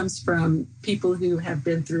term comes from people who have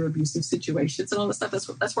been through abusive situations and all this stuff.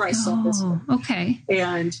 That's where I saw this one. Okay.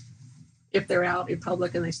 And if they're out in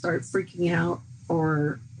public and they start freaking out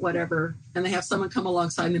or whatever, and they have someone come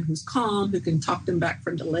alongside them who's calm, who can talk them back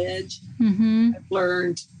from the ledge, I've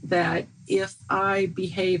learned that if I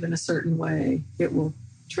behave in a certain way, it will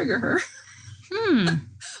trigger her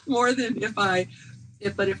more than if I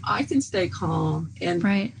can stay calm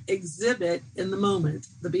and exhibit in the moment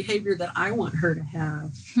the behavior that I want her to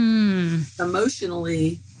have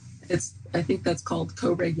emotionally, I think that's called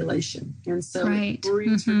co-regulation. And so it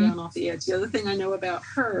brings her down off the edge. The other thing I know about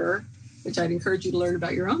her, which I'd encourage you to learn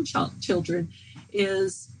about your own children,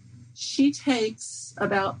 is she takes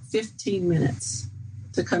about 15 minutes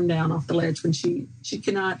to come down off the ledge when she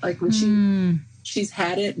cannot, like when she's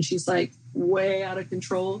had it and she's like way out of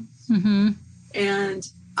control. And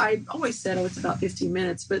I always said, it's about 15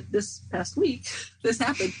 minutes. But this past week, this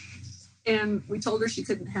happened. And we told her she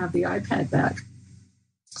couldn't have the iPad back.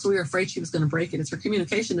 So we were afraid she was going to break it. It's her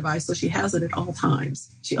communication device, so she has it at all times.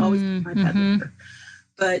 She always has an iPad with her.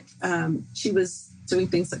 But she was doing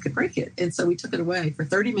things that could break it. And so we took it away for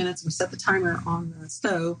 30 minutes. We set the timer on the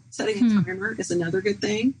stove. Setting a timer is another good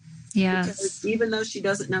thing. Yes. Because even though she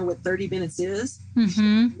doesn't know what 30 minutes is, she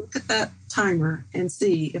can look at that timer and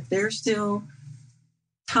see if there's still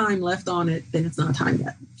time left on it, then it's not time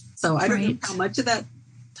yet. So I don't know how much of that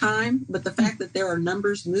time, but the fact that there are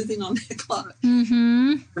numbers moving on the clock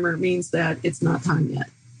means that it's not time yet.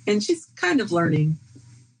 And she's kind of learning.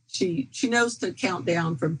 She knows to count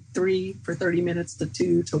down from 3 for 30 minutes to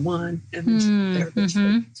 2 to 1, and then she's there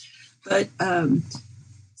eventually. But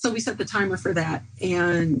so we set the timer for that,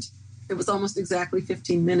 and it was almost exactly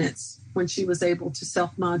 15 minutes when she was able to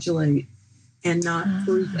self-modulate and not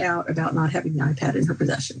freak out about not having the iPad in her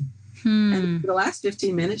possession. And for the last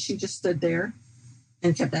 15 minutes, she just stood there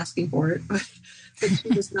and kept asking for it, but she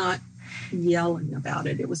was not yelling about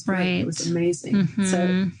it. It was great. It was amazing.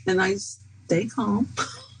 So, and I stay calm.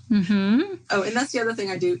 Oh, and that's the other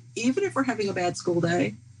thing I do. Even if we're having a bad school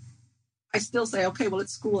day, I still say, okay, well,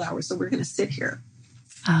 it's school hours, so we're going to sit here.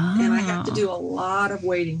 And I have to do a lot of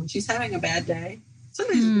waiting. When she's having a bad day,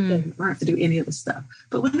 sometimes it's a good day, I don't have to do any of this stuff.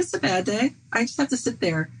 But when it's a bad day, I just have to sit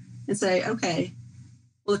there and say, okay,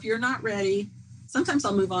 well, if you're not ready, sometimes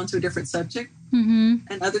I'll move on to a different subject.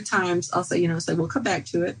 And other times I'll say, we'll come back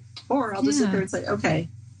to it. Or I'll just sit there and say, okay,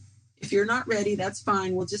 if you're not ready, that's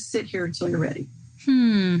fine. We'll just sit here until you're ready.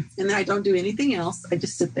 And then I don't do anything else. I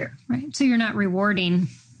just sit there. Right. So you're not rewarding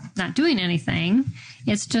not doing anything.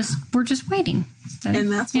 It's just, we're just waiting.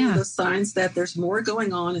 And that's one of those signs that there's more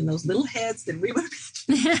going on in those little heads than we would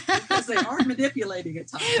imagine, because they are manipulating at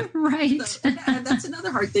times. Right. So, and that's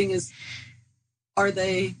another hard thing is, are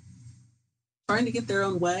they trying to get their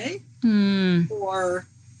own way? Or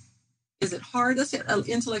is it hard? That's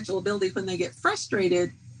intellectual ability. When they get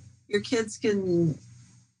frustrated, your kids can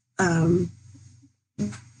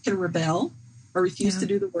rebel or refuse to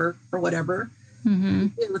do the work or whatever.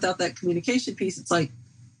 And without that communication piece, it's like,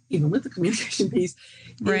 even with the communication piece,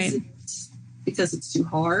 is it because it's too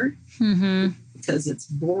hard? Because it's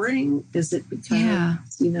boring? Is it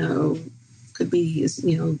because, could be,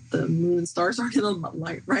 the moon and stars aren't in a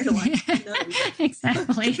right alignment?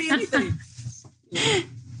 Exactly. It could be anything.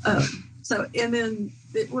 So, and then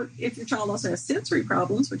if your child also has sensory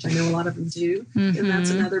problems, which I know a lot of them do, and that's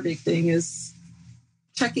another big thing, is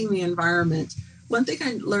checking the environment. One thing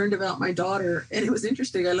I learned about my daughter, and it was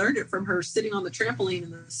interesting, I learned it from her sitting on the trampoline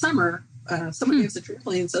in the summer. Someone gave us a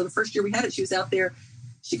trampoline. So the first year we had it, she was out there.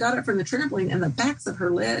 She got up from the trampoline and the backs of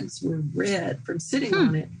her legs were red from sitting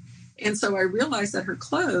on it. And so I realized that her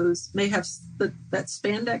clothes may have that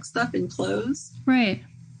spandex stuff in clothes. Right.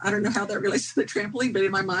 I don't know how that relates to the trampoline, but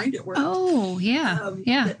in my mind it worked. Oh, yeah.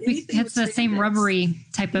 Yeah. It's the same rubbery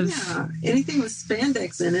type of. Yeah. Anything with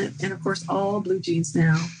spandex in it. And of course, all blue jeans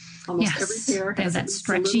now. Almost every pair has that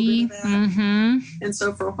stretchy. That. Mm-hmm. And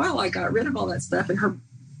so for a while, I got rid of all that stuff, and her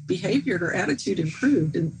behavior, her attitude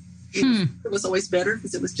improved. And it was always better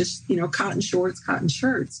because it was just, cotton shorts, cotton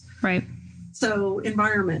shirts. Right. So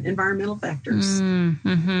environmental factors.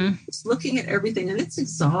 Mm-hmm. Just looking at everything, and it's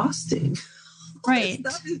exhausting. Right.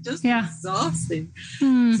 That is just exhausting.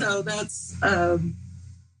 So that's,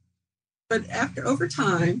 but over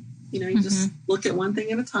time, you just look at one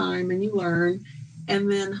thing at a time and you learn.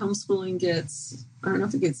 And then homeschooling gets, I don't know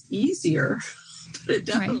if it gets easier, but it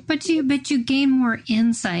definitely. Right. But you gain more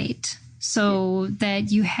insight so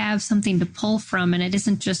that you have something to pull from, and it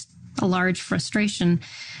isn't just a large frustration.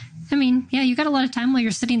 I mean, you got a lot of time while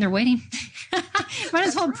you're sitting there waiting. Might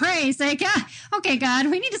as well pray. Say, okay, God,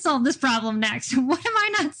 we need to solve this problem next. What am I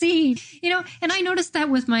not seeing? And I noticed that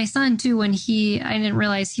with my son too, when I didn't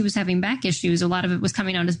realize he was having back issues. A lot of it was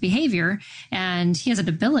coming out as behavior, and he has a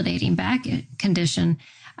debilitating back condition.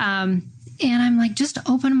 And I'm like, just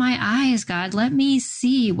open my eyes, God. Let me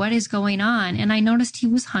see what is going on. And I noticed he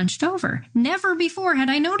was hunched over. Never before had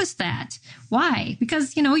I noticed that. Why?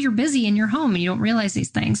 Because, you're busy in your home and you don't realize these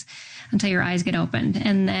things until your eyes get opened.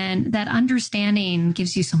 And then that understanding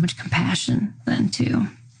gives you so much compassion then too.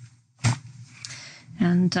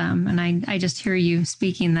 And I just hear you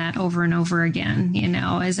speaking that over and over again,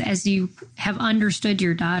 as you have understood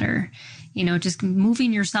your daughter, just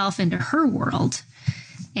moving yourself into her world.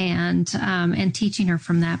 And teaching her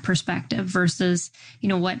from that perspective versus,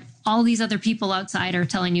 what all these other people outside are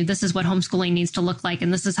telling you, this is what homeschooling needs to look like.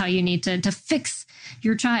 And this is how you need to fix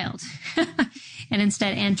your child. And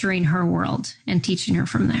instead entering her world and teaching her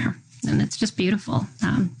from there. And it's just beautiful.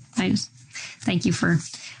 I just thank you for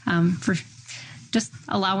just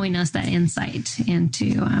allowing us that insight into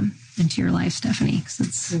your life, Stephanie,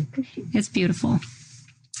 because it's beautiful.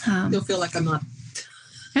 You'll feel like I'm not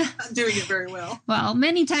doing it very well. Well,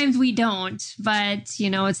 many times we don't, but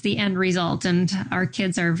it's the end result, and our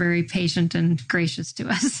kids are very patient and gracious to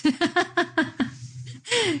us.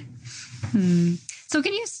 So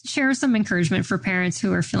can you share some encouragement for parents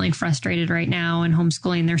who are feeling frustrated right now and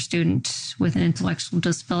homeschooling their student with an intellectual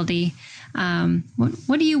disability?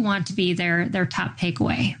 What do you want to be their top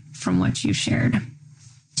takeaway from what you shared?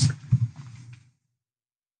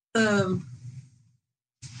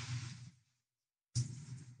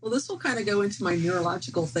 Well, this will kind of go into my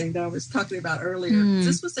neurological thing that I was talking about earlier.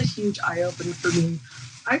 This was a huge eye-opener for me.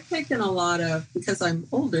 I've taken a lot of, because I'm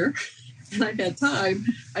older and I've had time,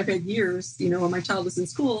 I've had years, when my child was in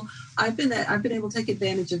school, I've been able to take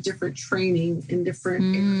advantage of different training in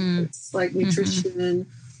different areas, like nutrition,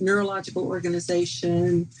 neurological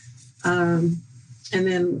organization, and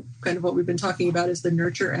then kind of what we've been talking about is the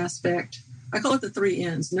nurture aspect. I call it the 3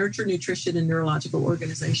 N's: nurture, nutrition, and neurological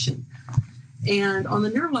organization. And on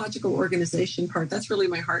the neurological organization part, that's really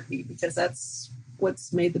my heartbeat, because that's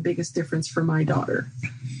what's made the biggest difference for my daughter.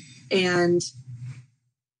 And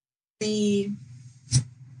if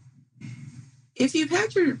you've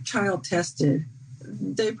had your child tested,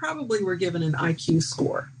 they probably were given an IQ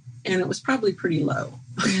score, and it was probably pretty low.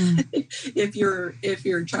 if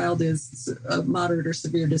your child is moderate or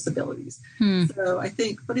severe disabilities. So I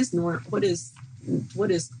think what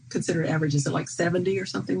is considered average? Is it like 70 or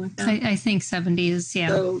something like that? I think 70 is, yeah.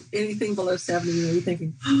 So anything below 70, you're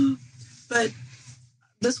thinking, but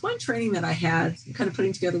this one training that I had, kind of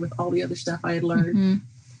putting together with all the other stuff I had learned,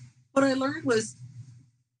 what I learned was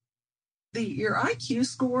your IQ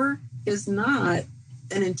score is not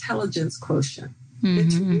an intelligence quotient.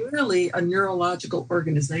 It's really a neurological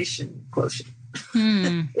organization quotient.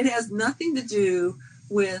 It has nothing to do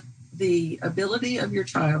with the ability of your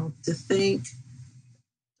child to think,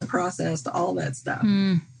 to process, to all that stuff.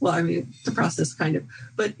 Well, I mean, to process kind of,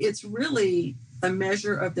 but it's really a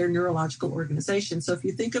measure of their neurological organization. So if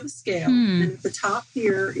you think of a scale, and at the top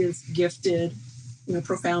here is gifted,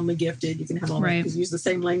 profoundly gifted, you can have all that, because use the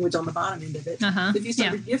same language on the bottom end of it. If you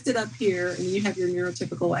start gifted up here, and you have your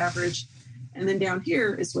neurotypical average, and then down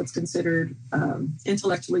here is what's considered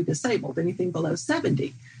intellectually disabled, anything below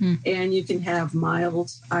 70. And you can have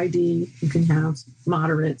mild ID, you can have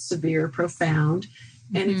moderate, severe, profound.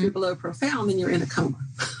 And if you're below profound, then you're in a coma.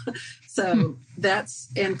 So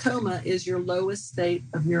and coma is your lowest state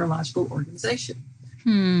of neurological organization.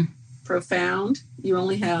 Profound, you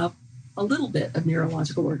only have a little bit of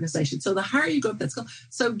neurological organization. So the higher you go up that scale,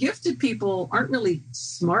 so gifted people aren't really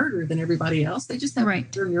smarter than everybody else. They just have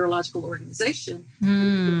better neurological organization.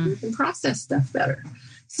 And you can process stuff better.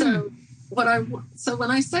 So when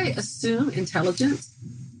I say assume intelligence,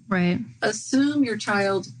 Right. Assume your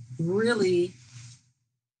child really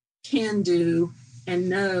can do and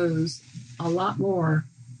knows a lot more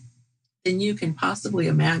than you can possibly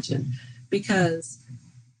imagine, because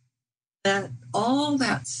all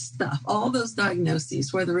that stuff, all those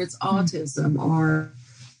diagnoses, whether it's autism or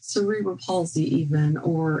cerebral palsy even,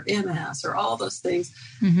 or MS, or all those things,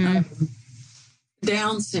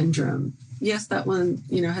 Down syndrome. Yes, that one,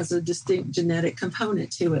 has a distinct genetic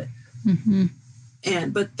component to it.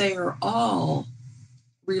 But they are all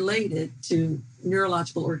related to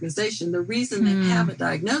neurological organization. The reason they have a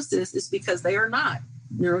diagnosis is because they are not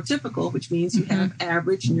neurotypical, which means you have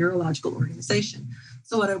average neurological organization.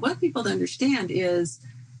 So what I want people to understand is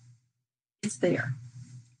it's there.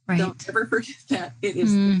 Right. Don't ever forget that. It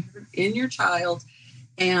is there in your child.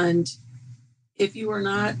 And if you are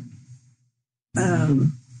not,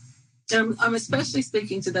 I'm especially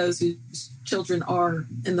speaking to those whose children are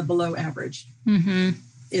in the below average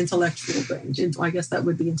intellectual range. And I guess that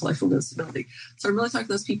would be intellectual disability. So I'm really talking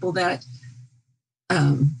to those people that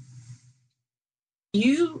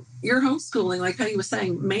your homeschooling, like Heidi was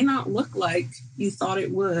saying, may not look like you thought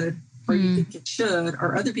it would, or you think it should,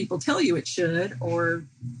 or other people tell you it should, or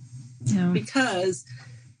because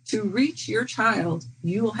to reach your child,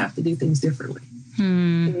 you will have to do things differently.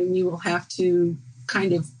 And you will have to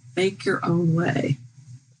kind of make your own way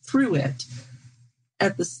through it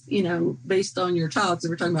at this, based on your child. Because we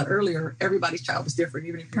were talking about earlier, everybody's child is different.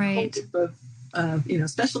 Even if you're a whole group of,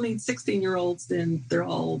 special needs 16-year-olds, then they're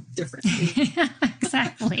all different.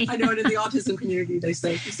 Exactly. I know it in the autism community, they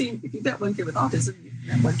say, if you've got one kid with autism, you've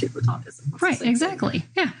got one kid with autism. Right, exactly.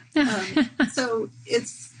 Thing. Yeah. So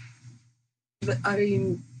it's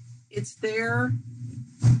there.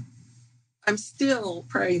 I'm still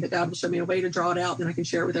praying that God will show me a way to draw it out, then I can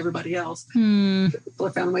share it with everybody else. People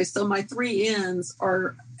have found ways. So my 3 N's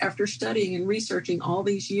are, after studying and researching all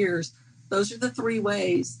these years, those are the 3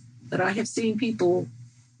 ways that I have seen people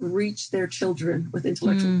reach their children with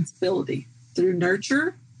intellectual disability: through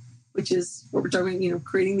nurture, which is what we're talking,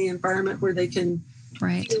 creating the environment where they can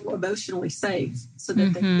feel emotionally safe so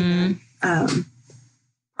that they can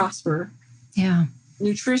prosper. Yeah.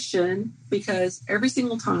 Nutrition, because every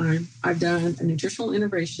single time I've done a nutritional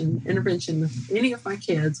intervention with any of my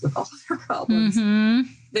kids with all of their problems,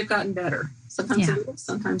 they've gotten better. Sometimes a little,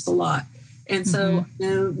 sometimes a lot. And so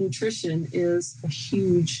nutrition is a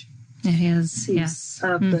huge piece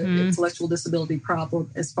of the intellectual disability problem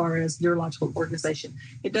as far as neurological organization.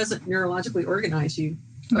 It doesn't neurologically organize you.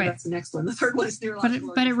 Oh, that's the next one. The third one is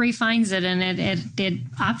neurological. But it refines it and it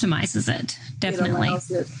optimizes it, definitely. It allows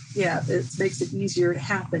it, it makes it easier to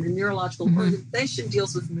happen. And neurological organization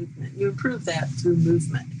deals with movement. You improve that through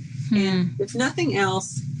movement. And if nothing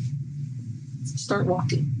else, start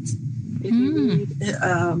walking. If you read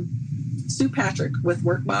Sue Patrick with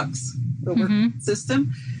Workbox, the work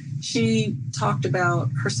system, she talked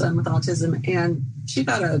about her son with autism, and she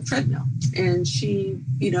got a treadmill, and she,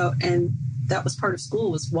 and that was part of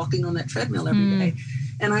school, was walking on that treadmill every day.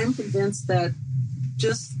 And I'm convinced that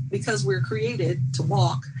just because we're created to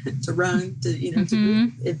walk, to run, to to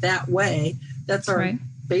move it that way, that's our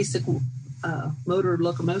basic motor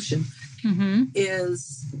locomotion,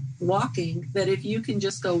 is walking. That if you can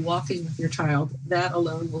just go walking with your child, that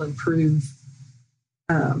alone will improve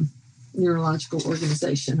neurological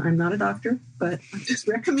organization. I'm not a doctor, but I'm just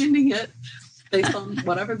recommending it based on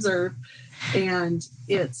what I've observed. And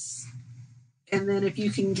then if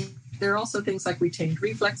you can, there are also things like retained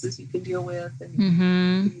reflexes you can deal with.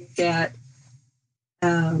 And you get,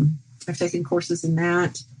 I've taken courses in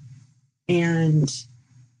that, and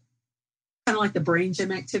kind of like the brain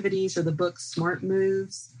gym activities or the book Smart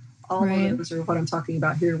Moves. All of those are what I'm talking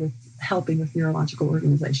about here with helping with neurological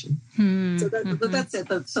organization. So that's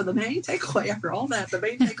it. So the main takeaway after all that,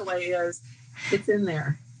 is it's in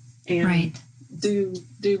there, and do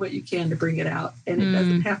what you can to bring it out. And it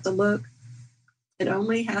doesn't have to look. It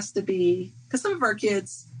only has to be, because some of our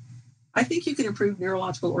kids, I think you can improve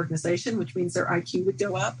neurological organization, which means their IQ would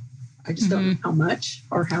go up. I just don't know how much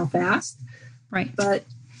or how fast. Right.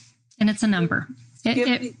 And it's a number.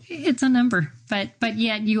 It's a number, but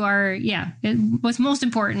yet you are, what's most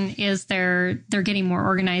important is they're getting more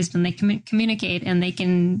organized, and they communicate, and they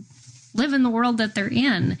can live in the world that they're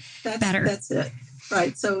in better. That's it.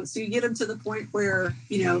 Right. So you get them to the point where,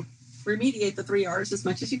 remediate the 3 R's as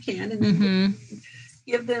much as you can, and then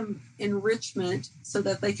give them enrichment so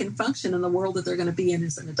that they can function in the world that they're going to be in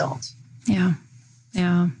as an adult. Yeah.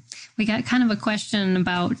 We got kind of a question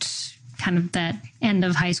about kind of that end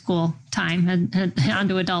of high school time and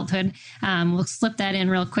onto adulthood. We'll slip that in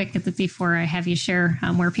real quick before I have you share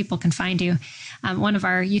where people can find you. One of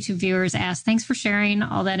our YouTube viewers asked, thanks for sharing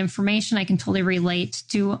all that information. I can totally relate.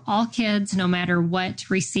 Do all kids, no matter what,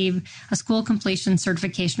 receive a school completion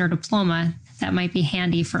certification or diploma that might be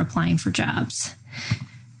handy for applying for jobs?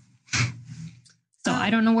 So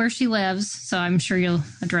I don't know where she lives, so I'm sure you'll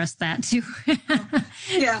address that too.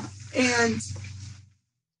 Yeah, and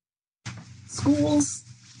schools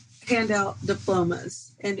hand out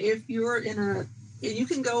diplomas. And if you're you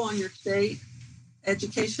can go on your state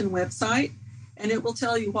education website, and it will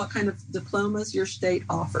tell you what kind of diplomas your state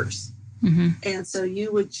offers. Mm-hmm. And so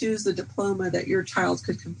you would choose the diploma that your child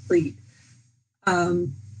could complete.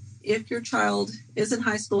 If your child is in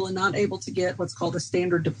high school and not able to get what's called a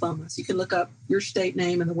standard diploma, so you can look up your state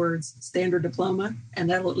name and the words standard diploma,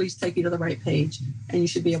 and that'll at least take you to the right page, and you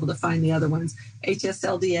should be able to find the other ones.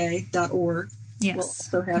 HSLDA.org will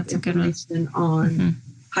also have information on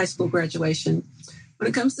high school graduation. When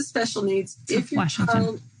it comes to special needs, if your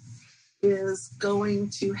child is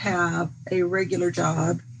going to have a regular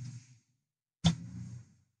job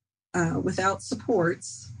without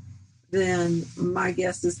supports, then my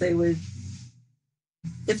guess is they would,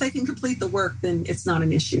 if they can complete the work, then it's not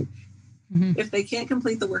an issue. Mm-hmm. If they can't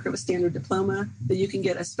complete the work of a standard diploma, then you can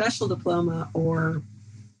get a special diploma or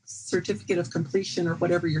certificate of completion or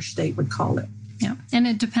whatever your state would call it. Yeah. And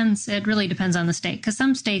it really depends on the state, because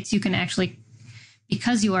some states you can actually,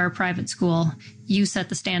 because you are a private school, you set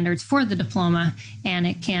the standards for the diploma, and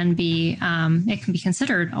it can be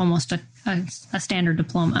considered almost a standard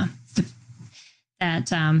diploma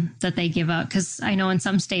that they give out. Because I know in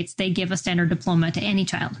some states they give a standard diploma to any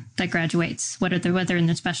child that graduates, whether in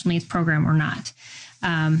the special needs program or not.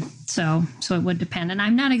 So it would depend. And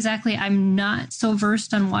I'm not so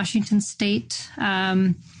versed on Washington State.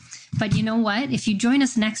 But you know what? If you join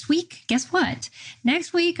us next week, guess what?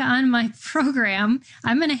 Next week on my program,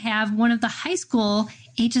 I'm going to have one of the high school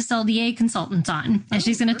HSLDA consultants on, and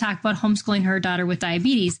she's going to talk about homeschooling her daughter with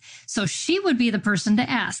diabetes. So she would be the person to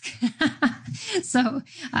ask. So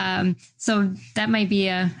that might be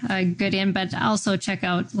a good in, but also check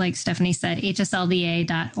out, like Stephanie said,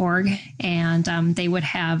 hslda.org, and they would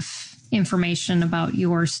have information about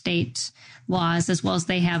your state laws, as well as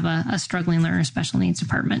they have a struggling learner special needs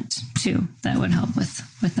department too that would help with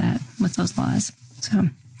those laws. So,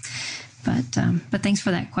 but thanks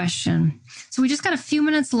for that question. So we just got a few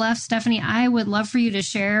minutes left, Stephanie. I would love for you to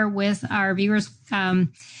share with our viewers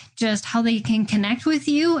just how they can connect with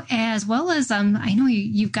you, as well as I know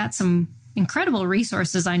you've got some incredible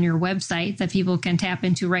resources on your website that people can tap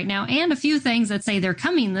into right now, and a few things that say they're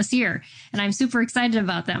coming this year, and I'm super excited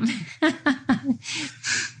about them.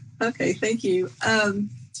 Okay, thank you.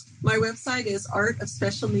 My website is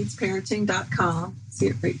artofspecialneedsparenting.com. See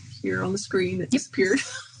it right here on the screen. It disappeared.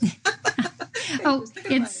 Oh,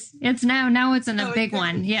 it's now it's in a big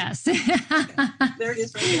one. Yes. Okay. There it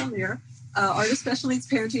is right down there.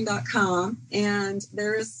 Artofspecialneedsparenting.com. And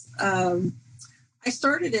there is, I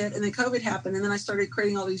started it, and then COVID happened, and then I started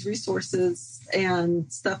creating all these resources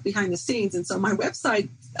and stuff behind the scenes. And so my website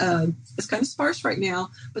is kind of sparse right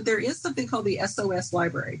now, but there is something called the SOS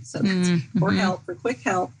library. So it's for help, for quick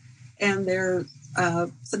help. And there's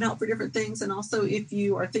some help for different things. And also, if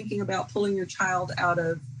you are thinking about pulling your child out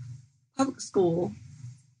of public school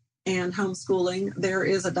and homeschooling, there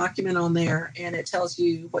is a document on there, and it tells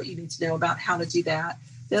you what you need to know about how to do that.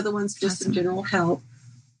 The other one's just some general help.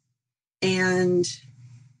 And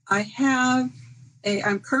I'm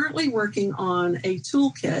currently working on a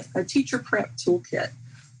toolkit, a teacher prep toolkit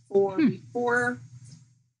for before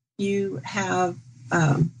you have,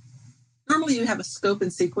 normally you have a scope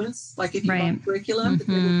and sequence. Like if you have a curriculum, the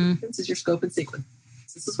sequence is your scope and sequence.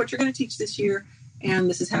 This is what you're going to teach this year, and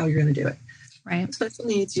this is how you're going to do it. Right. With special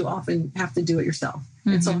needs, you often have to do it yourself.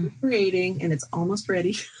 And so I'm creating, and it's almost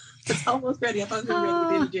ready. It's almost ready. I thought it was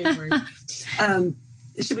going to be ready at the end of January.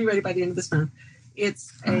 It should be ready by the end of this month.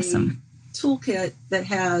 It's awesome. A toolkit that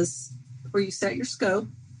has where you set your scope,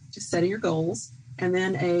 just setting your goals, and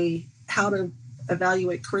then how to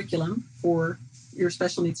evaluate curriculum for your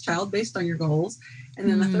special needs child based on your goals. And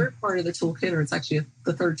then the third part of the toolkit, or it's actually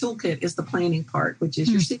the third toolkit, is the planning part, which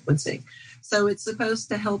is your sequencing. So it's supposed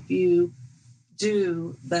to help you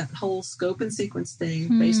do that whole scope and sequence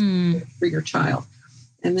thing based for your child.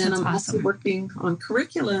 And then I'm also working on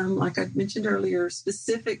curriculum, like I mentioned earlier,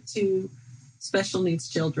 specific to special needs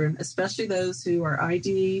children, especially those who are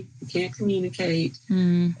ID, who can't communicate,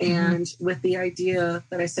 and with the idea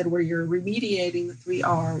that I said where you're remediating the 3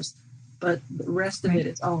 R's, but the rest of it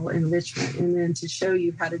is all enrichment. And then to show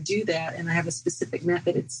you how to do that, and I have a specific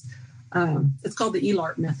method. It's It's called the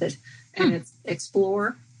ELARP method, and it's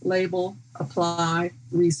explore, label, apply,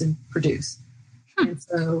 reason, produce. And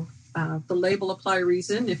so the label, apply,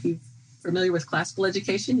 reason, if you're familiar with classical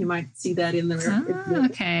education, you might see that in there.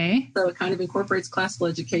 Okay. So it kind of incorporates classical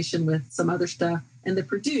education with some other stuff. And the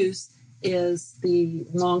produce is the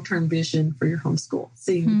long-term vision for your homeschool.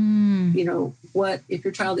 Seeing, what, if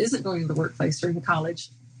your child isn't going to the workplace or in the college,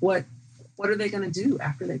 what are they going to do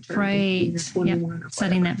after they turn 18 or 21 or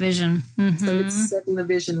setting that vision. Mm-hmm. So it's setting the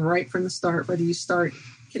vision right from the start, whether you start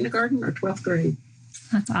kindergarten or 12th grade.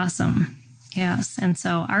 That's awesome. Yes. And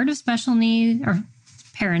so Art of Special Need or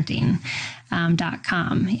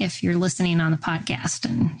parenting.com if you're listening on the podcast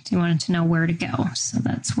and you wanted to know where to go. So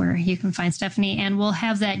that's where you can find Stephanie. And we'll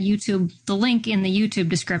have that the link in the YouTube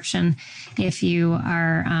description if you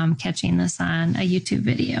are catching this on a YouTube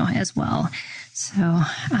video as well. So,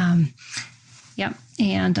 yep.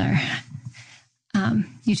 And our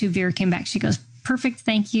YouTube viewer came back. She goes, perfect.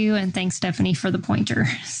 Thank you. And thanks, Stephanie, for the pointer.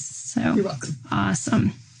 So you're welcome.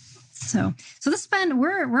 Awesome. So this has been,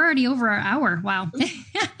 we're already over our hour. Wow.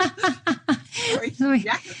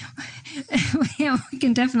 Yeah, we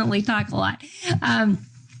can definitely talk a lot.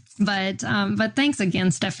 But thanks again,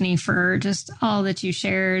 Stephanie, for just all that you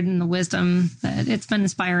shared and the wisdom. That it's been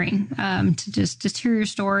inspiring to just hear your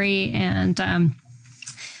story and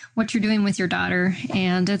what you're doing with your daughter.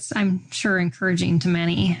 And it's, I'm sure, encouraging to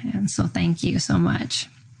many. And so thank you so much.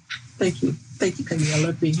 Thank you. Thank you, Peggy. I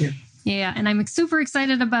love being here. Yeah, and I'm super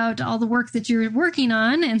excited about all the work that you're working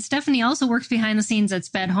on. And Stephanie also works behind the scenes at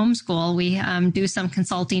SPED Homeschool. We do some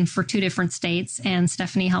consulting for 2 different states, and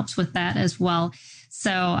Stephanie helps with that as well.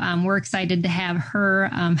 So we're excited to have her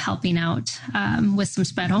helping out with some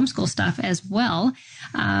SPED Homeschool stuff as well.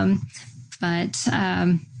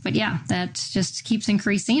 But yeah, that just keeps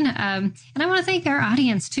increasing. And I want to thank our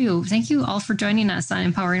audience too. Thank you all for joining us on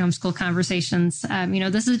Empowering Homeschool Conversations.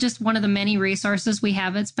 This is just one of the many resources we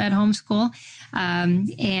have at SPED Homeschool.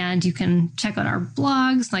 And you can check out our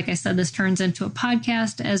blogs. Like I said, this turns into a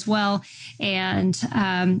podcast as well. And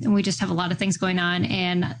we just have a lot of things going on.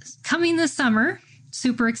 And coming this summer,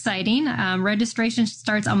 super exciting. Registration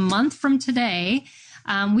starts a month from today.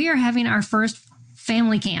 We are having our first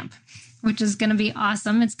family camp, which is going to be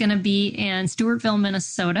awesome. It's going to be in Stewartville,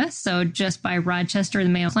 Minnesota. So just by Rochester, the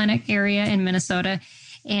Mayo Clinic area in Minnesota.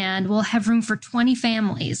 And we'll have room for 20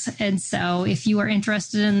 families. And so if you are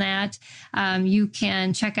interested in that, you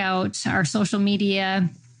can check out our social media.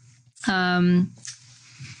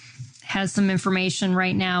 Has some information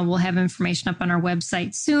right now. We'll have information up on our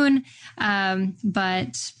website soon.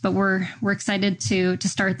 But we're excited to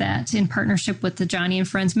start that in partnership with the Johnny and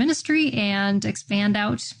Friends Ministry and expand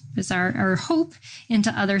out is our hope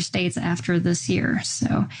into other states after this year.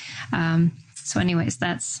 So anyways,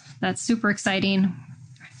 that's super exciting.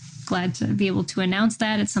 Glad to be able to announce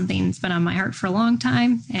that. It's something that's been on my heart for a long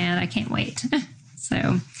time, and I can't wait.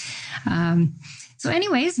 So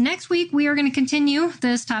anyways, next week we are going to continue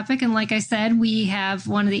this topic. And like I said, we have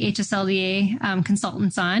one of the HSLDA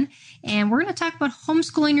consultants on, and we're going to talk about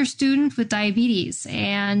homeschooling your student with diabetes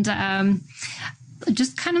and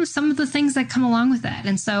just kind of some of the things that come along with that.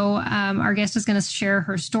 And so our guest is going to share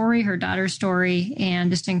her story, her daughter's story,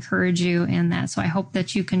 and just encourage you in that. So I hope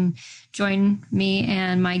that you can join me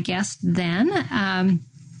and my guest then.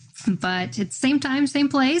 But it's same time, same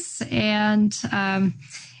place.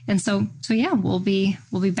 And so yeah, we'll be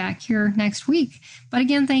back here next week. But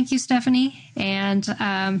again, thank you, Stephanie. And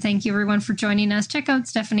thank you everyone for joining us. Check out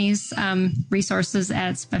Stephanie's resources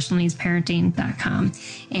at specialneedsparenting.com.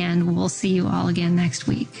 And we'll see you all again next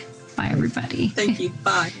week. Bye, everybody. Thank you.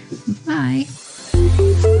 Bye. Bye.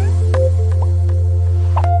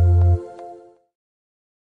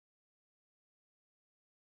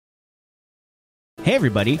 Hey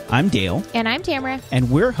everybody, I'm Dale. And I'm Tamara.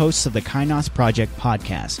 And we're hosts of the Kainos Project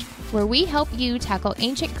podcast, where we help you tackle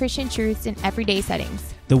ancient Christian truths in everyday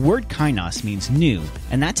settings. The word Kainos means new,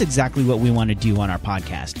 and that's exactly what we want to do on our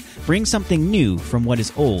podcast. Bring something new from what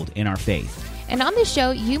is old in our faith. And on this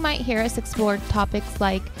show, you might hear us explore topics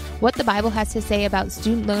like what the Bible has to say about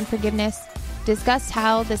student loan forgiveness, discuss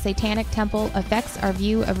how the Satanic Temple affects our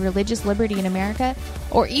view of religious liberty in America,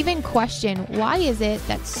 or even question why is it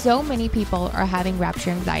that so many people are having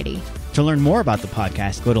rapture anxiety. To learn more about the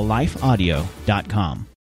podcast, go to lifeaudio.com.